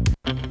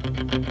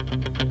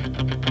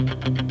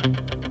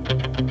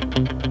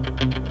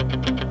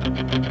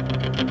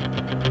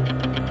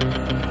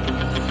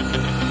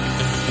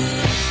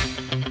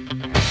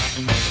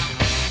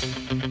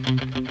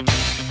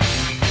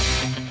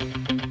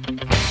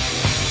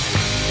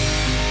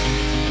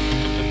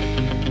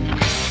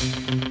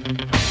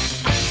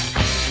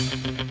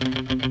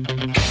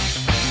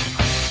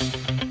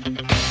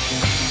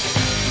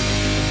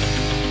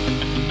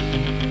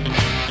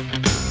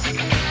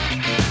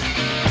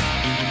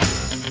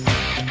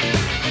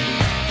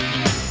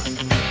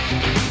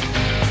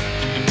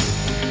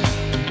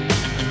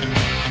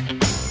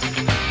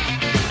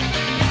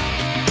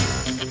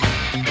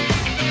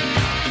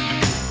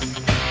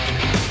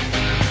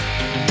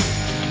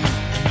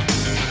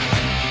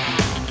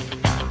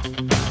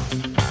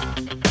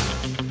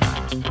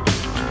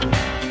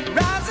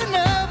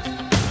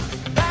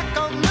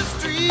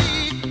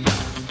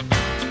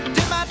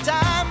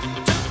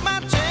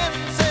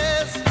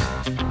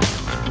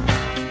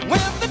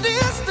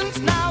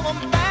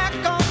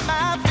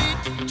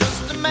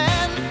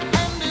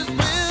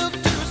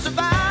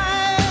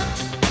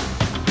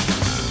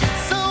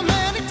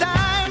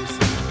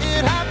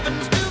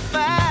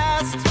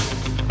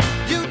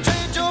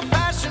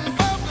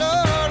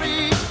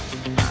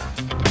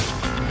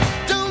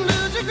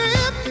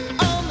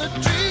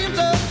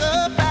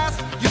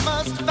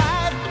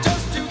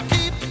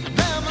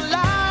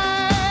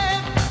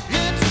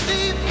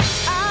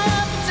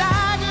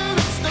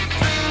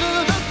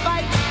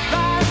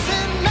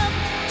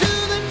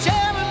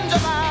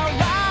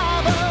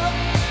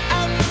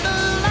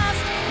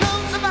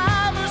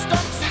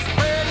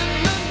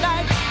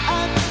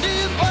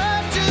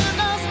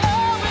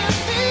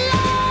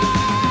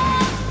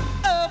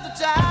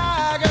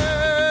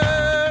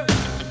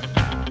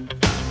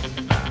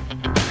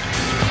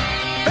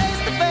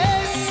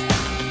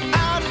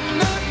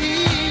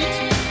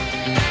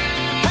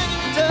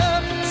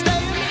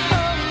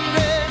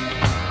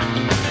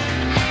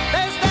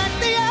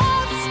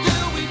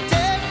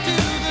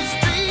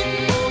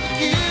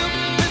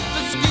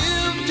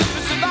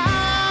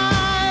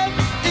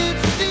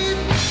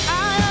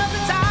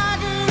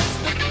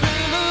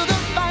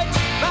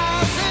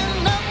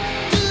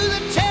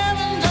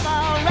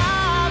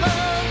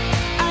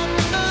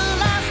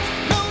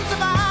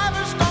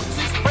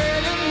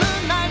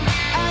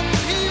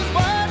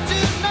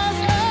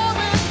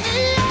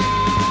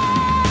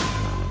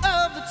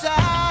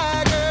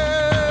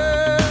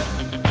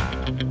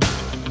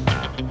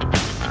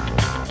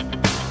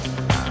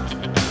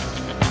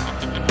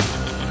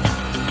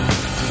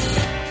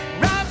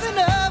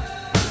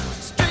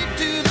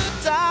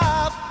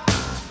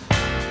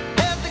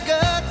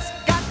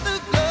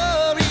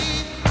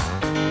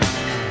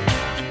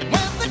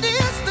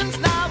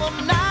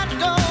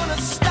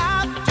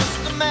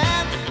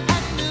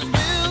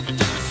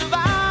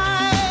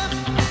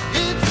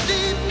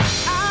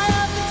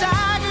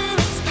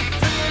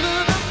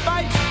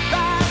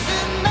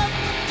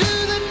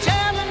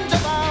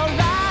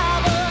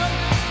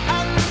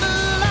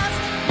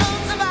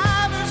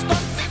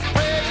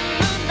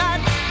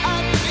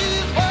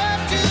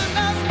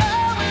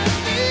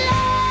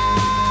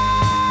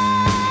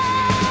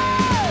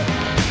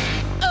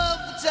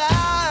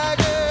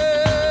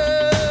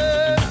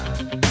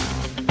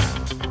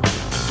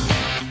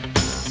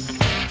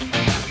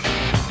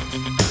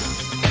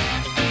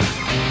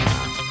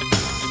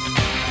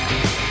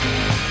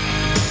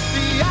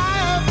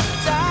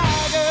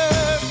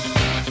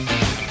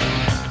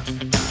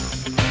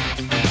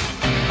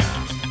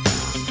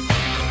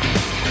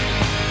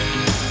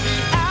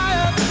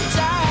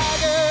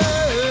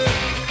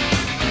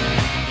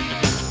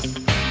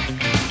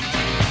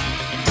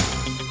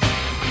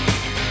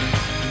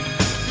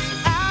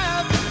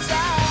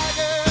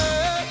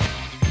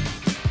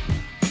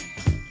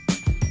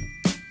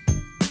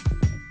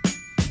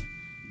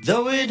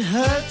 Though it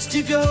hurts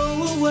to go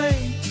away.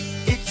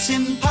 It's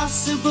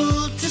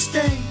impossible to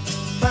stay.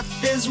 But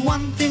there's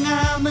one thing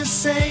I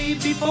must say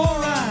before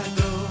I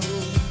go.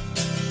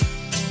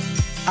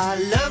 I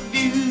love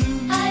you.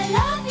 I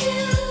love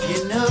you.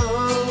 You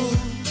know,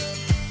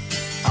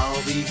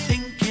 I'll be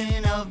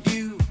thinking of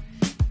you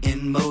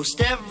in most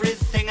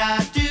everything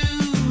I do.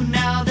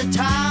 Now the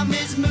time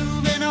is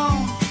moving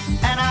on,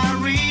 and I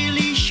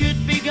really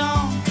should be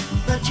gone.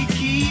 But you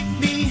keep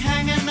me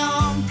hanging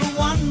on for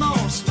one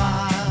more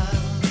smile.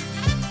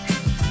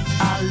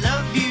 I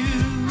love you.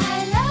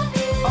 I love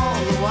you.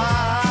 All the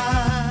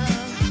while,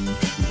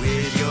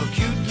 with your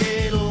cute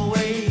little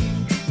way,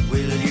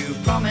 will you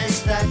promise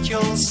that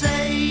you'll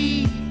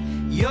say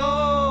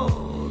your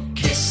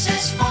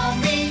kisses for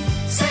me?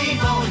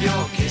 Save all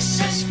your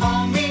kisses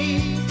for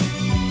me.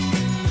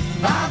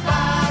 Bye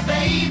bye,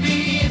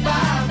 baby,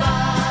 bye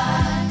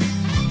bye.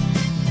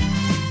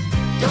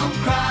 Don't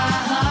cry,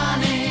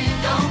 honey,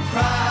 don't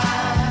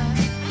cry.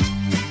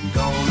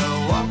 Gonna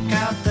walk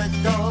out the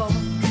door,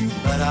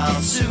 but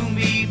I'll soon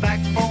be back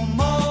for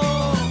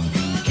more.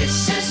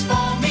 Kisses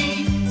for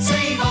me,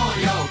 save all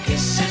your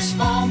kisses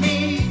for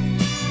me.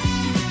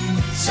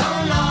 So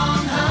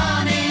long,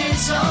 honey,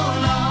 so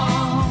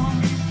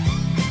long.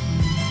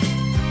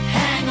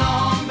 Hang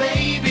on,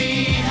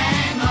 baby,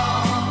 hang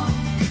on.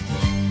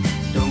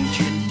 Don't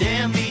you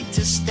dare me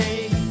to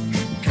stay,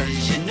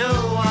 'cause you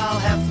know I'll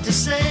have to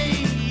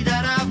say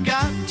that I've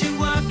got to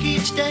work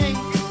each day,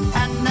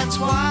 and that's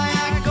why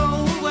I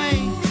go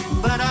away.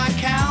 But I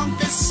count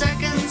the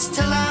seconds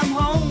till I'm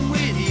home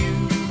with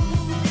you.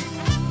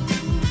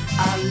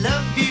 I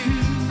love you.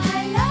 I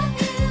love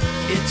you.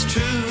 It's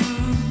true.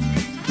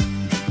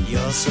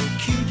 You're so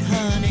cute,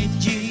 honey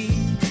G.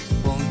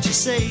 Won't you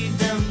save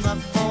them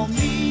up for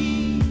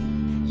me?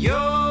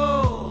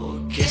 Your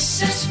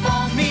kisses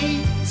for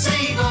me.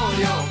 Save all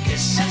your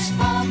kisses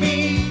for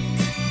me.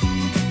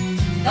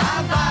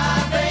 Bye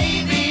bye,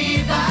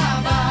 baby,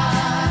 bye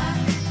bye.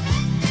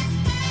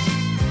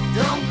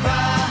 Don't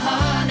cry,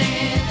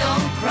 honey,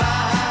 don't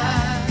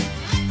cry.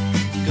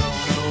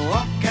 Gonna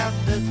walk out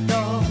the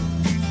door,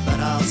 but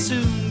I'll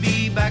soon be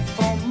back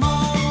for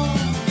more.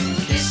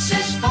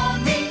 Kisses for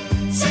me,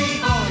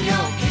 save all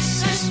your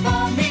kisses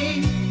for me.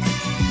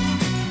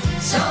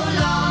 So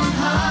long,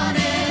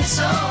 honey,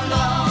 so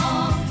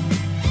long.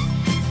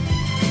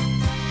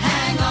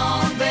 Hang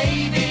on,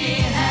 baby,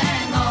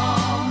 hang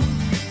on.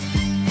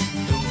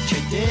 Don't you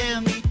dare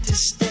me to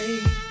stay,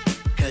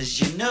 'cause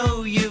you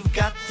know you've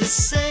got to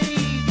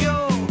save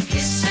your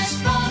kisses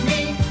for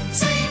me.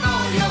 Save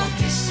all your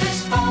kisses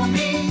for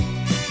me.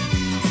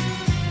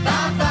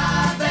 Bye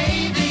bye,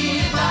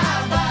 baby,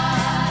 bye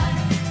bye.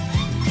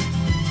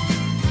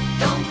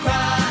 Don't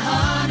cry,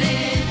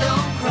 honey,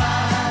 don't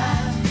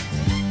cry.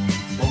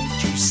 Won't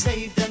you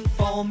save them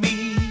for me,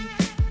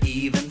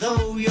 even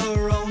though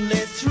you're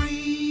only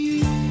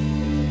 3?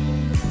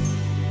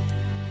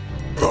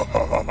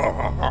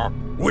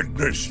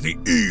 Witness the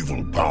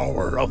evil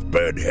power of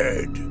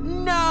Bedhead.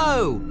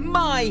 No!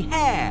 My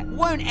hair!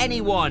 Won't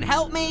anyone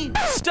help me?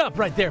 Stop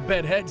right there,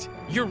 Bedhead.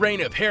 Your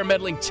reign of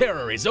hair-meddling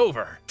terror is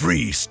over.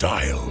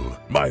 Freestyle,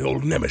 my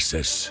old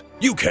nemesis.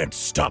 You can't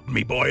stop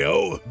me,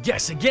 boyo.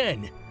 Guess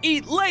again.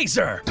 Eat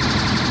laser!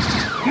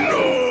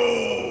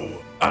 No!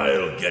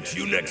 I'll get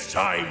you next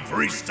time,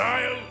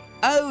 Freestyle.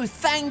 Oh,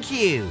 thank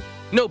you.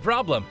 No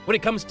problem. When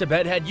it comes to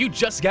Bedhead, you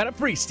just gotta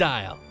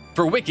freestyle.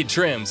 For wicked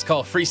trims,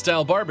 call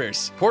Freestyle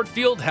Barbers,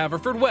 Portfield,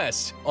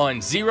 Haverfordwest, on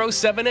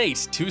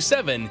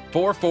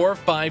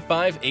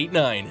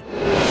 07827445589.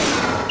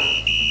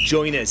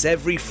 Join us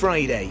every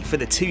Friday for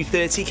the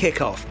 2:30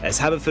 kickoff as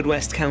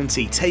Haverfordwest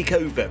County take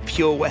over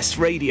Pure West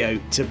Radio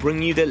to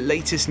bring you the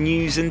latest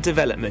news and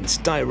developments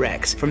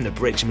direct from the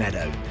Bridge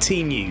Meadow.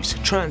 Team news,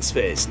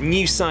 transfers,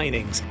 new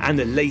signings, and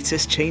the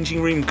latest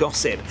changing room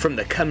gossip from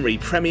the Cymru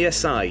Premier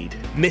side.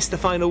 Miss the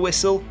final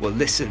whistle? Well,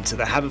 listen to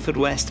the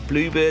Haverfordwest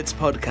Bluebirds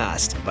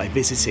podcast by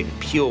visiting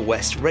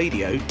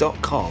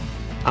purewestradio.com.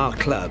 Our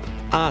club,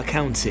 our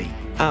county,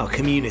 our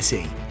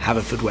community.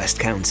 Haverfordwest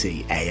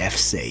County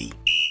AFC.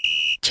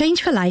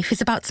 Change for Life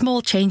is about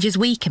small changes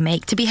we can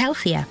make to be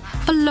healthier.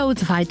 For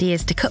loads of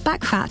ideas to cut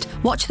back fat,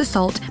 watch the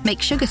salt,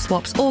 make sugar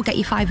swaps, or get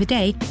your 5 a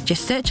day,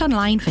 just search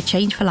online for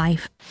Change for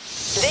Life.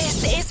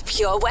 This is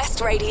Pure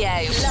West Radio,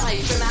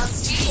 live from our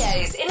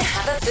studios in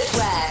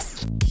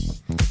Haverfordwest.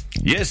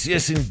 Yes,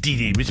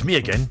 indeed. It's me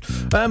again.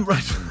 Right.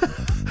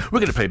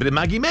 We're going to play a bit of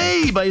Maggie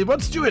May by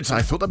Rod Stewart.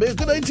 I thought that'd be a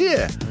good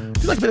idea. Do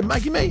you like a bit of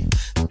Maggie May?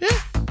 Yeah?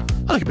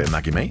 I like a bit of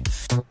Maggie May.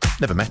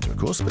 Never met her, of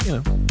course, but, you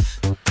know.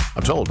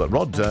 I'm told, but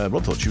Rod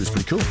thought she was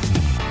pretty cool.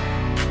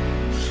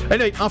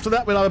 Anyway, after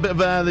that, we'll have a bit of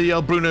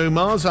the Bruno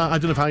Mars. I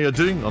don't know how you're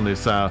doing on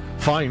this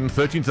fine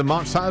 13th of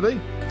March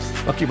Saturday.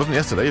 Lucky it wasn't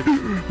yesterday.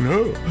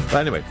 No.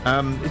 But anyway,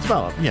 it's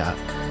about,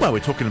 we're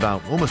talking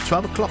about almost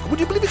 12 o'clock.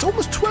 Would you believe it's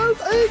almost 12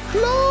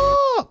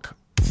 o'clock?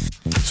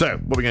 So,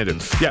 what are we going to do?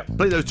 Yeah,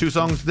 play those two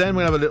songs, then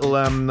we'll have a little,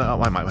 I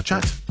might have a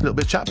chat, a little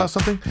bit of chat about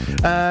something.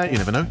 You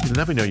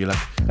never know, you'll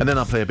have. And then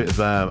I'll play a bit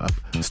of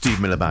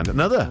Steve Miller Band,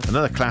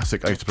 another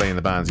classic I used to play in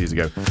the bands years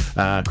ago.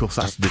 Of course,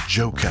 that's The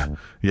Joker.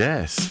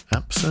 Yes,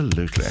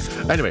 absolutely.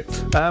 Anyway,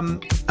 I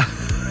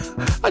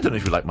don't know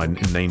if you like my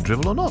name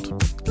drivel or not.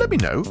 Let me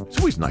know. It's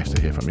always nice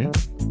to hear from you.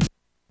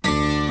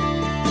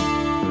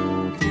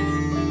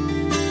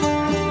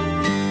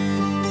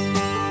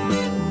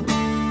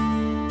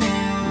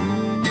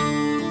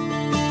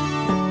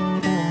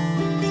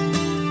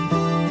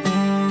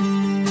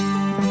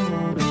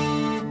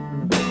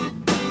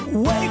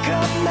 Wake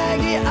up,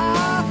 Maggie,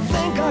 I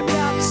think I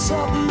got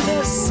something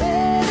to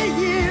say to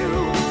you.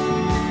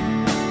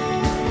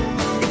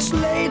 It's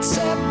late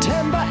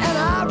September and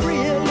I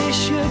really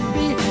should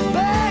be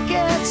back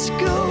at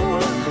school.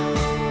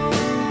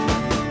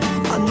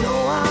 I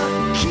know I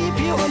keep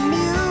you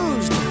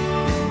amused,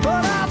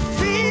 but I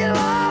feel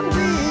I'm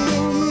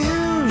being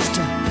used.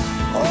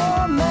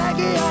 Oh,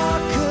 Maggie, I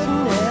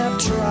couldn't have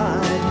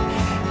tried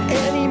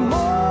anymore.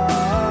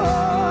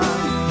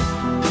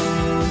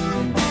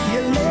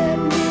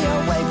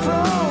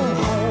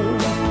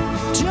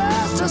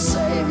 To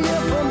save you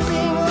from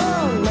being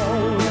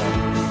alone.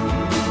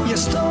 You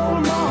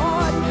stole my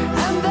heart,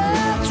 and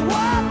that's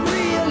what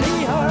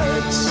really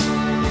hurts.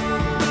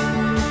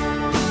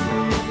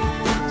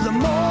 The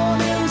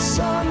morning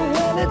sun,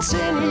 when it's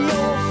in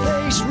your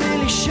face,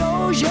 really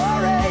shows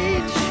your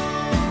age.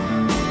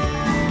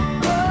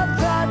 But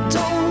that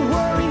don't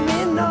worry me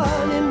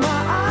none. In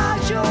my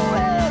eyes, you're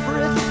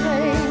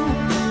everything.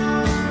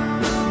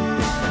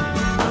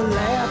 I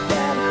laughed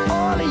at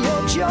all of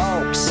your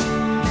jokes.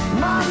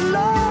 My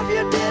love,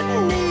 you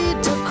didn't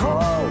need to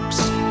coax.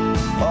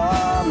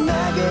 Oh,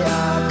 Maggie,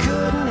 I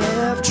couldn't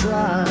have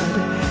tried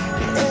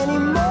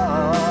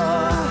anymore.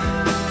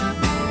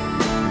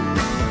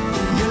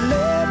 You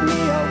led me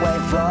away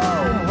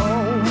from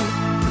home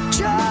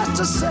just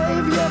to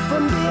save you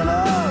from being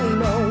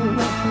alone.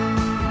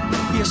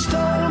 You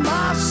stole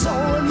my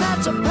soul, and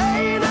that's a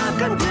pain I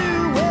can do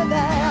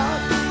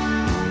without.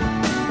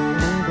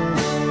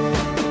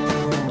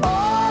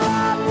 All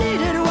I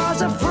needed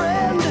was a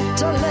friend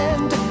to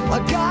lend a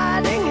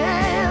guiding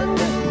hand,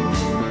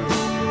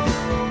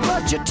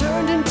 but you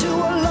turned into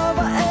a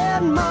lover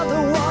and mother.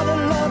 What a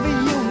lover,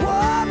 you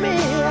wore me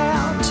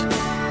out.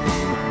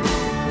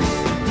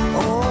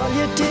 All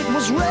you did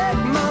was wreck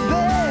my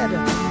bed,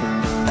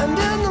 and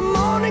in the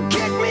morning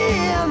kick me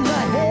in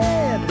the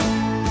head.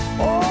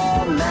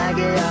 Oh,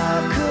 Maggie,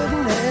 I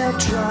couldn't have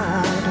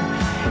tried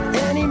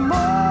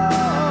anymore.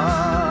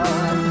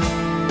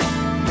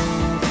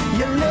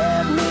 You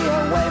led me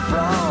away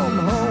from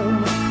home,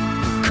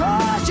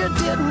 'cause you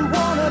didn't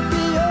want to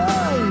be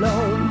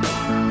alone.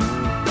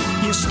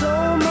 You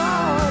stole my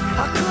heart,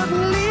 I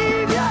couldn't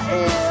leave you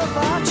if I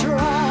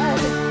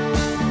tried.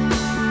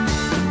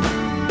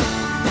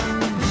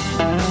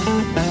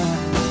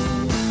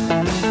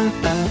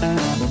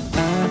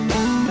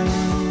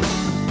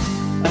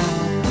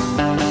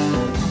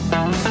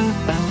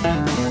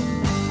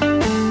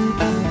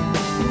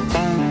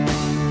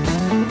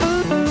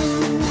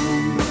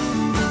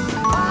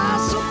 I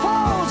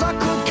suppose I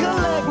could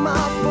collect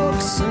my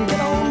books and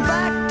get on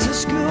back to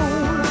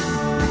school,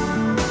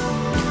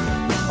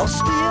 or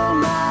steal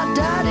my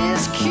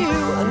daddy's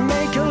cue and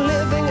make a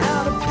living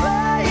out of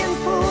playing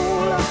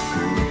pool,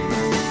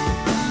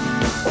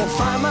 or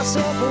find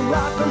myself a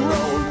rock and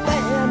roll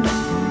band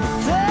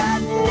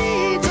that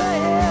needs a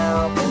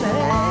helping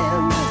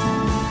hand.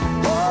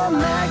 Oh,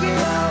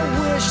 Maggie, I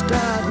wished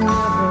I'd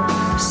never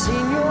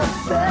seen your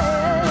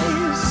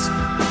face.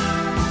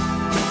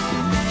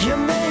 You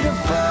made a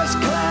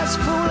first-class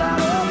fool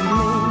out of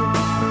me,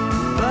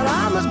 but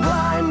I'm as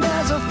blind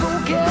as a fool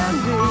can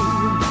be.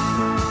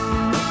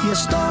 You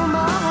stole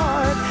my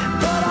heart,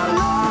 but I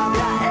love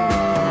you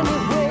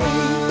anyway.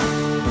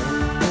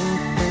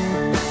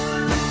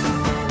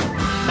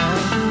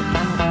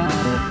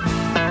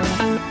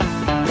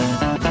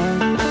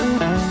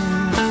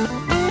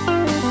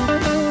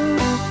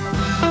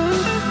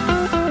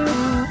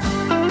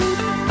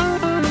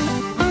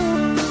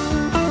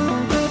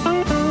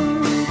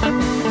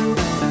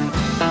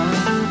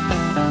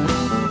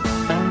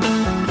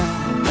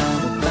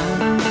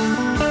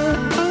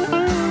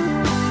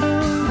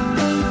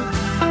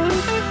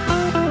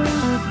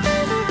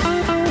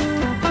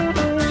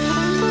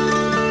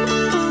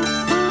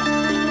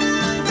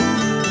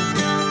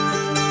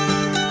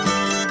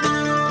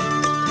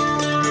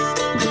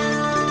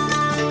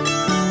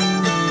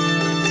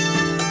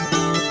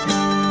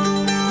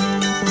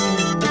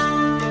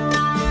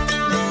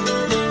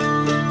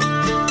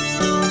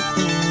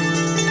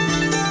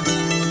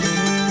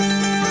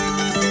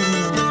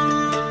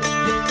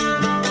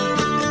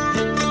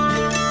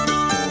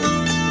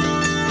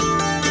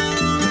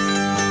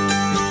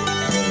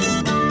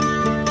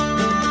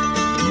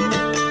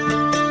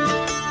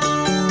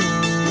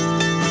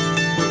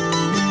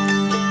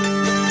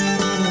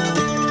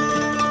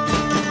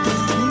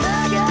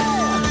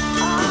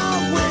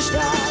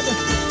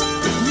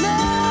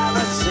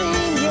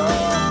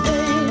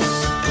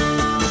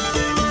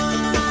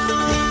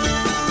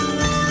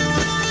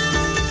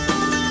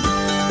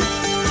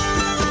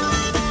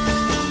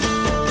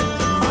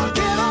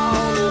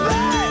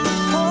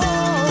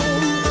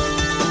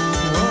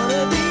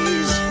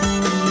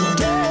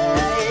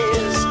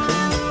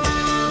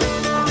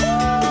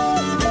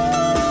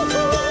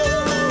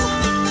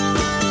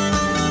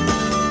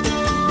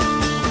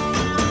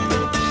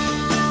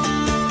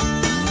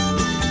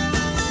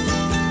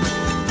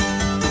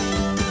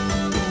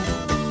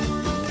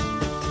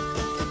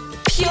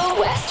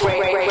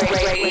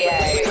 Radio.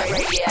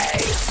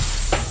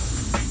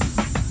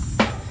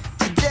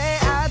 Today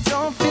I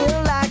don't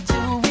feel like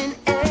doing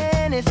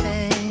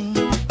anything.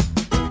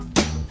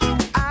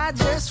 I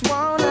just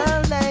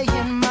wanna lay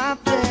in my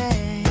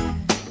bed.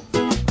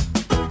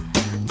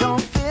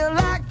 Don't feel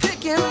like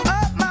picking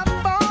up my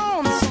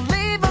phone, so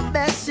leave a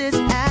message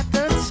at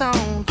the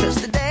tone. 'Cause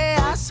today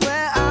I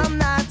swear I'm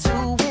not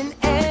doing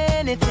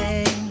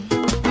anything.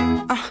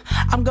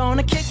 I'm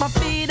gonna kick my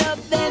feet up,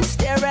 then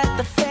stare at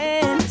the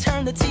fan.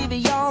 Turn the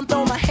TV on,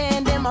 throw my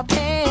hand in my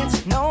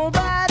pants.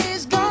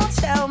 Nobody's gonna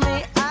tell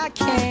me I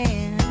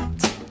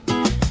can't.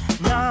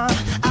 Nah,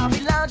 I'll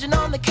be lounging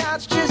on the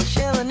couch, just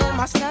chilling in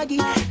my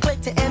Snuggie.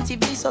 Click to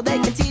MTV so they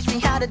can teach me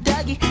how to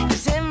Dougie.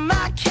 'Cause in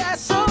my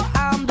castle,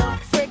 I'm the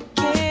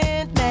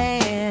freaking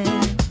man.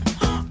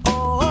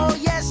 Oh,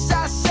 yes,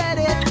 I said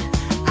it.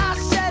 I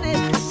said it.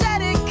 I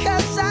said it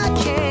 'cause I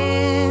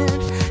can.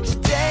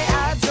 Today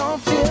I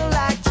don't feel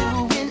like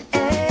doing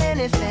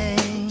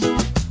anything.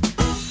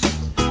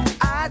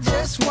 I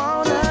just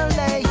wanna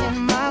lay in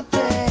my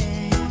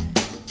bed.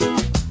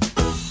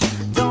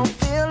 Don't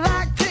feel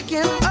like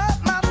picking up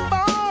my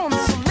phone,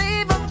 so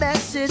leave a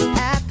message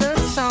at the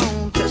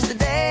tone. 'Cause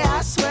today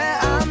I swear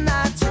I'm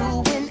not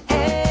doing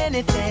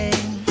anything.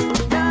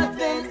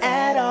 Nothing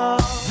at all.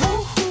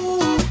 Woo-hoo,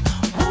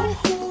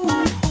 woo-hoo,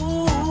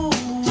 woo-hoo.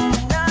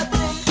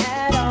 Nothing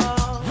at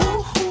all.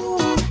 Woo-hoo,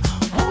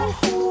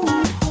 woo-hoo,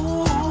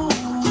 woo-hoo.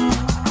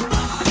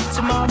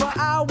 Tomorrow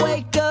I'll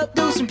wake up,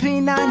 do some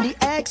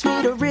P90X,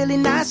 meet a really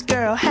nice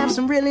girl, have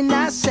some really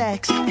nice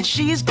sex, and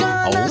she's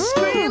gonna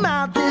scream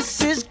out,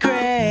 "This is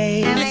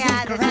great." Oh my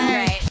God, this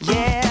is great.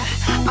 Yeah,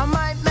 I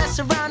might mess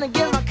around and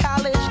get my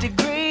college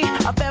degree.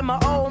 I bet my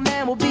old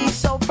man will be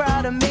so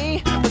proud of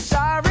me. But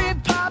sorry,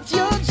 Pops,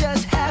 you'll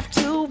just have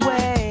to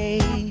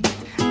wait.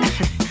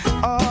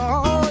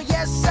 Oh,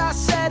 yes, I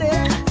said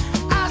it.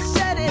 I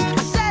said it.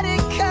 I said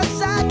it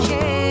 'cause I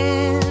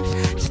can.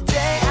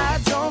 Today I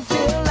don't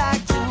feel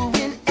like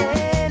doing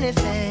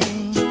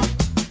anything.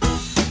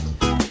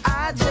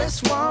 I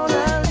just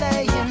wanna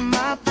lay in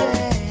my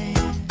bed.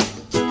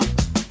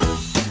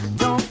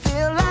 Don't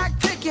feel like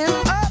picking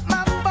up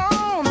my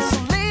phone, so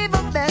leave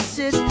a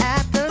message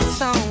at the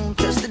tone.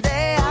 'Cause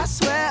today I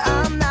swear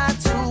I'm not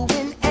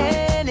doing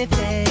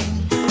anything.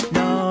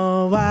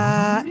 No,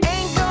 I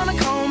ain't gonna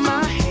comb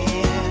my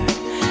hair,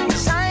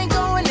 'cause I ain't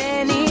going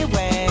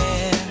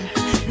anywhere.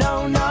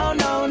 No, no,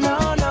 no,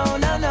 no, no,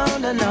 no, no,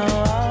 no, no.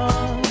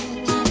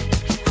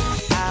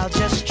 I'll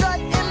just strut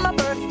in my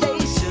birthday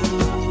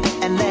suit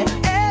and let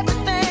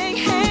everything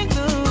hang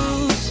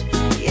loose.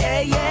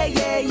 Yeah, yeah,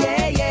 yeah,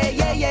 yeah, yeah,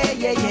 yeah, yeah,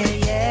 yeah, yeah,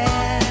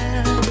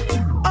 yeah.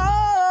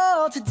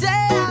 Oh,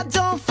 today I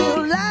don't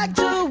feel like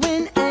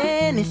doing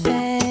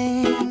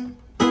anything.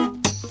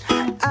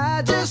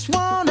 I just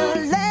wanna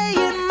lay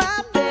in my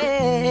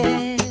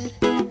bed.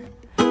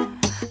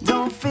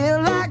 Don't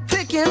feel like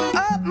picking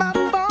up my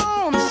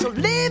phone, so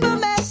leave a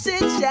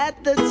message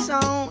at the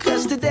tone.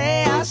 'Cause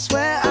today I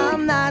swear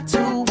I'm not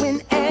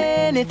doing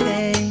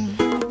anything.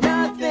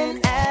 Nothing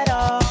at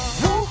all.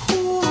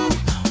 Woo-hoo,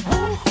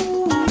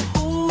 woo-hoo,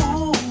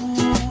 woo-hoo.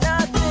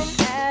 Nothing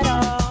at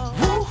all.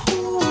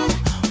 Woo-hoo,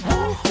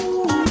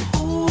 woo-hoo,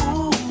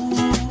 woo-hoo.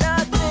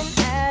 Nothing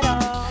at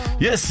all.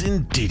 Yes,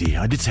 indeedy.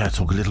 I did say I'd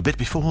talk a little bit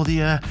before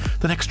the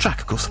next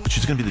track, of course, which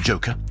is going to be the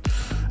Joker.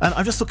 And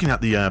I'm just looking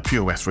at the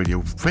Pure West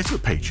Radio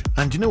Facebook page,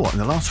 and you know what? In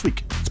the last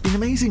week, it's been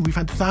amazing. We've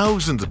had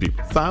thousands of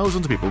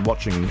people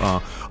watching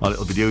our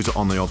little videos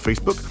on the old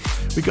Facebook.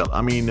 We got,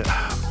 well,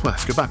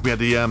 let's go back. We had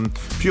the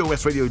Pure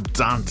West Radio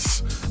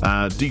Dance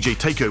DJ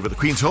Takeover at the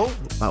Queen's Hall.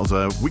 That was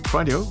a week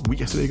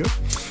yesterday ago.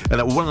 And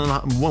that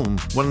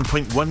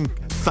 1.1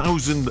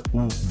 thousand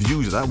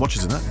views of that,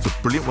 watches in that. So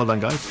brilliant, well done,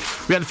 guys.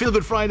 We had a Feel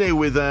Good Friday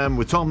with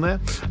Tom there,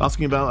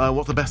 asking about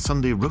what the best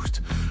Sunday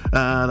roast.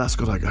 That's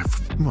got like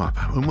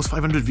almost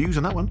 500 views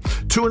on that one.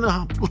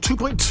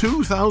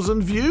 2.2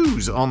 thousand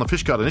views on the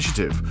Fishguard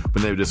Initiative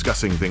when they were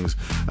discussing things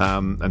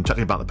and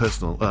chatting about the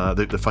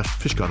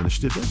Fishguard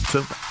Initiative there.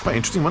 So quite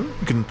interesting one.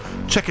 You can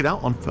check it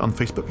out on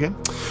Facebook again.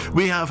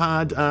 We have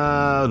had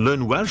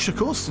Learn Welsh, of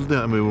course. We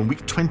were in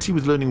week 20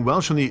 with Learning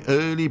Welsh on the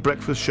early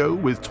breakfast show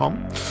with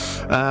Tom.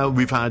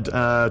 We've had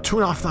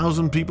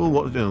 2,500 people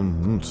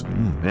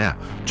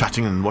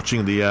chatting and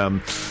watching the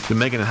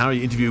Meghan and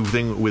Harry interview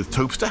thing with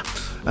Topster.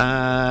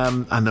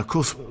 And of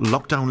course,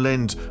 Lockdown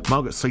Lens,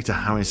 Margaret Slater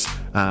Harris,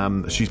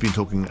 she's been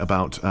talking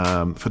about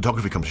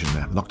photography competition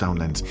there, Lockdown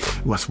Lens.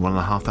 That's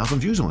 1,500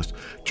 views almost.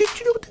 Do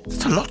you know what?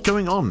 There's a lot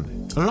going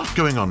on. A lot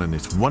going on in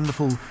this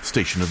wonderful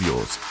station of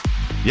yours.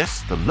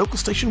 Yes, the local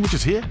station which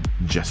is here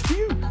just for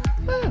you.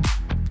 Yeah,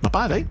 not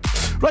bad, eh?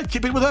 Right,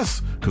 keep it with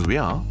us, because we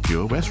are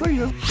Pure West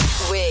Radio.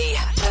 We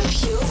are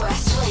Pure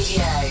West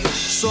Radio.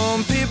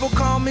 Some people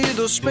call me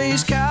the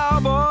space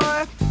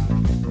cowboy.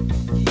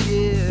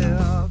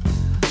 Yeah.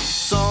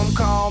 Some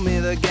call me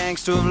the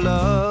gangster of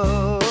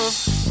love.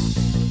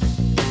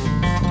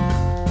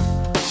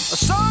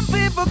 Some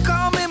people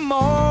call me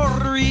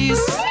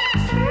Maurice,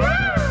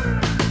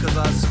 'cause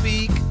I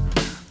speak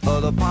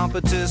of the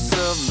pompatus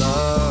of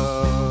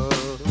love.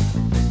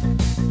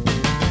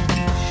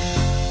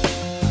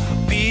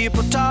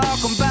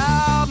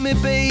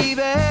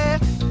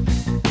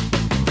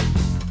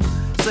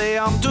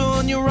 I'm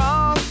doing you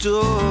wrong,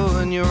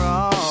 doing you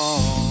wrong.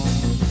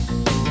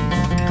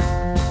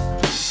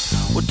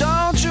 Well,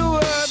 don't you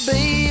worry,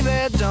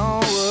 baby,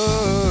 don't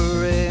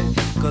worry,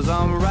 'cause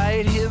I'm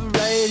right here,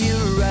 right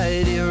here,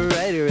 right here,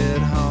 right here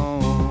at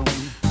home.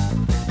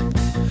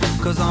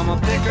 'Cause I'm a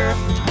picker,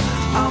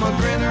 I'm a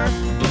grinner,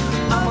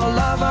 I'm a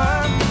lover,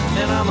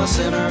 and I'm a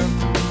sinner.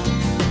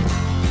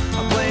 I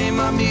play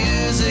my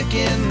music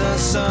in the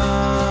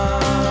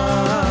sun.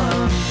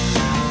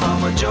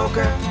 I'm a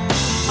joker,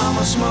 I'm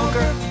a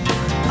smoker,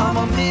 I'm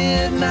a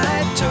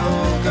midnight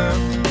toker.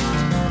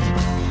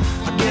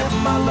 I get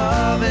my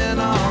loving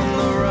on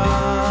the run.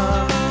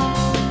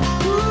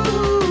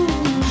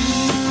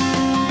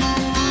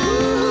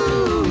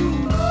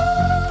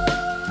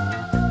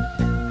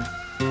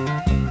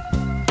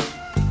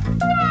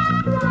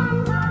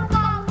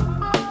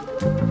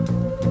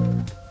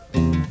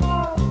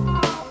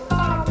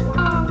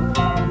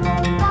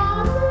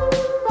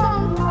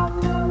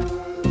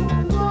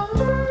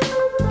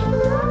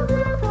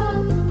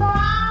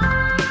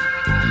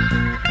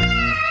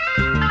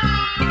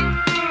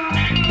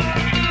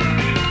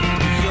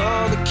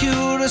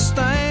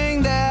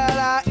 Thing that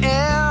I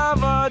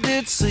ever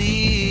did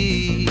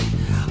see.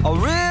 I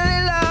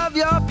really love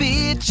your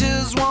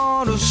beaches,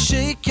 want to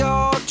shake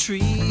your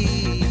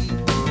tree.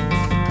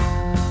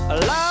 I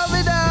love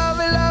it,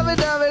 dovey, love it,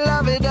 dovey,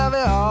 love it,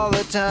 dovey all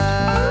the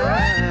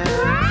time.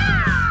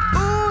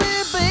 Ooh,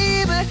 yeah,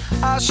 baby,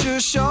 I sure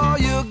show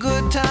you a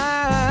good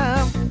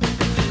time.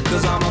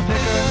 'Cause I'm a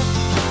picker,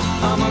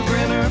 I'm a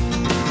grinner,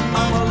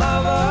 I'm a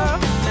lover,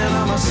 and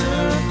I'm a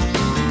sinner.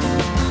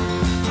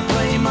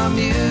 My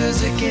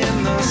music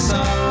in the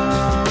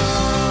sun.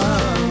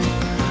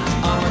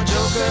 I'm a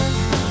joker,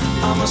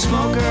 I'm a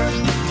smoker,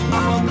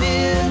 I'm a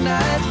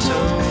midnight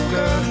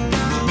toker.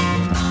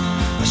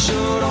 I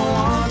sure don't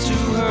want to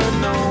hurt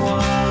no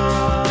one.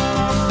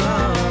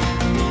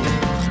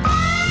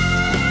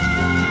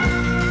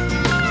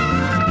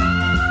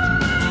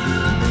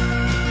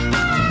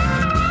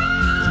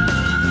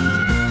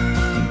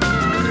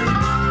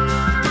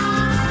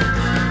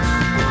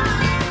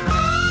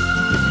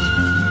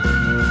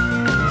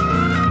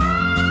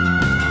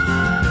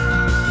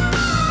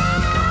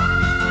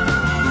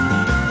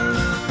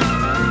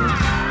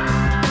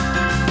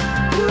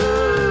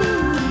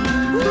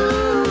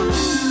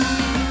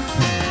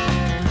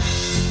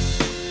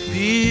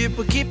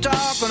 People keep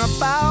talking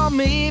about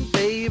me,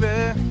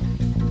 baby.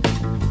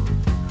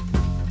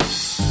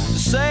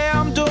 Say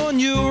I'm doing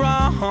you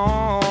wrong.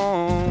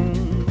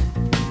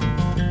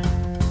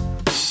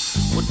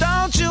 Well,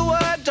 don't you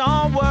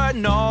worry,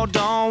 no,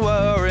 don't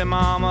worry,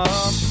 mama.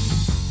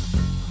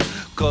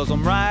 'Cause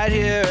I'm right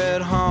here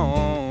at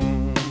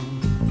home.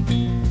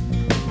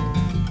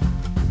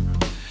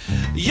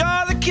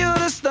 You're the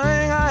cutest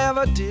thing I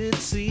ever did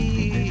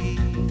see.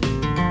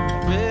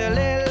 I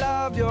really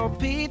love your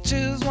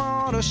peaches,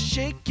 wanna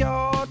shake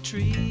your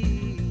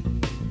tree.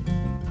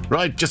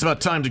 Right, just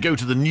about time to go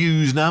to the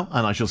news now,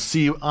 and I shall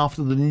see you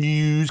after the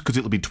news, because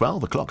it'll be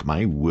 12 o'clock,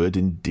 my word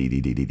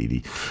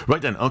indeed.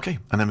 Right then, okay,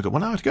 and then we've got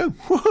 1 hour to go.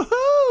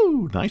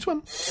 Woohoo! Nice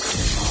one.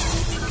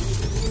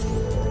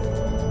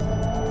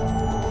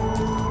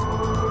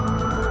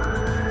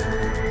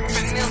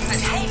 From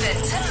Milford Haven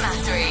to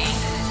Mathery.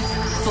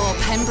 For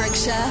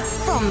Pembrokeshire,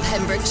 from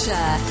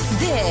Pembrokeshire,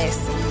 this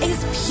is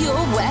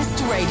Pure West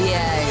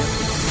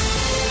Radio.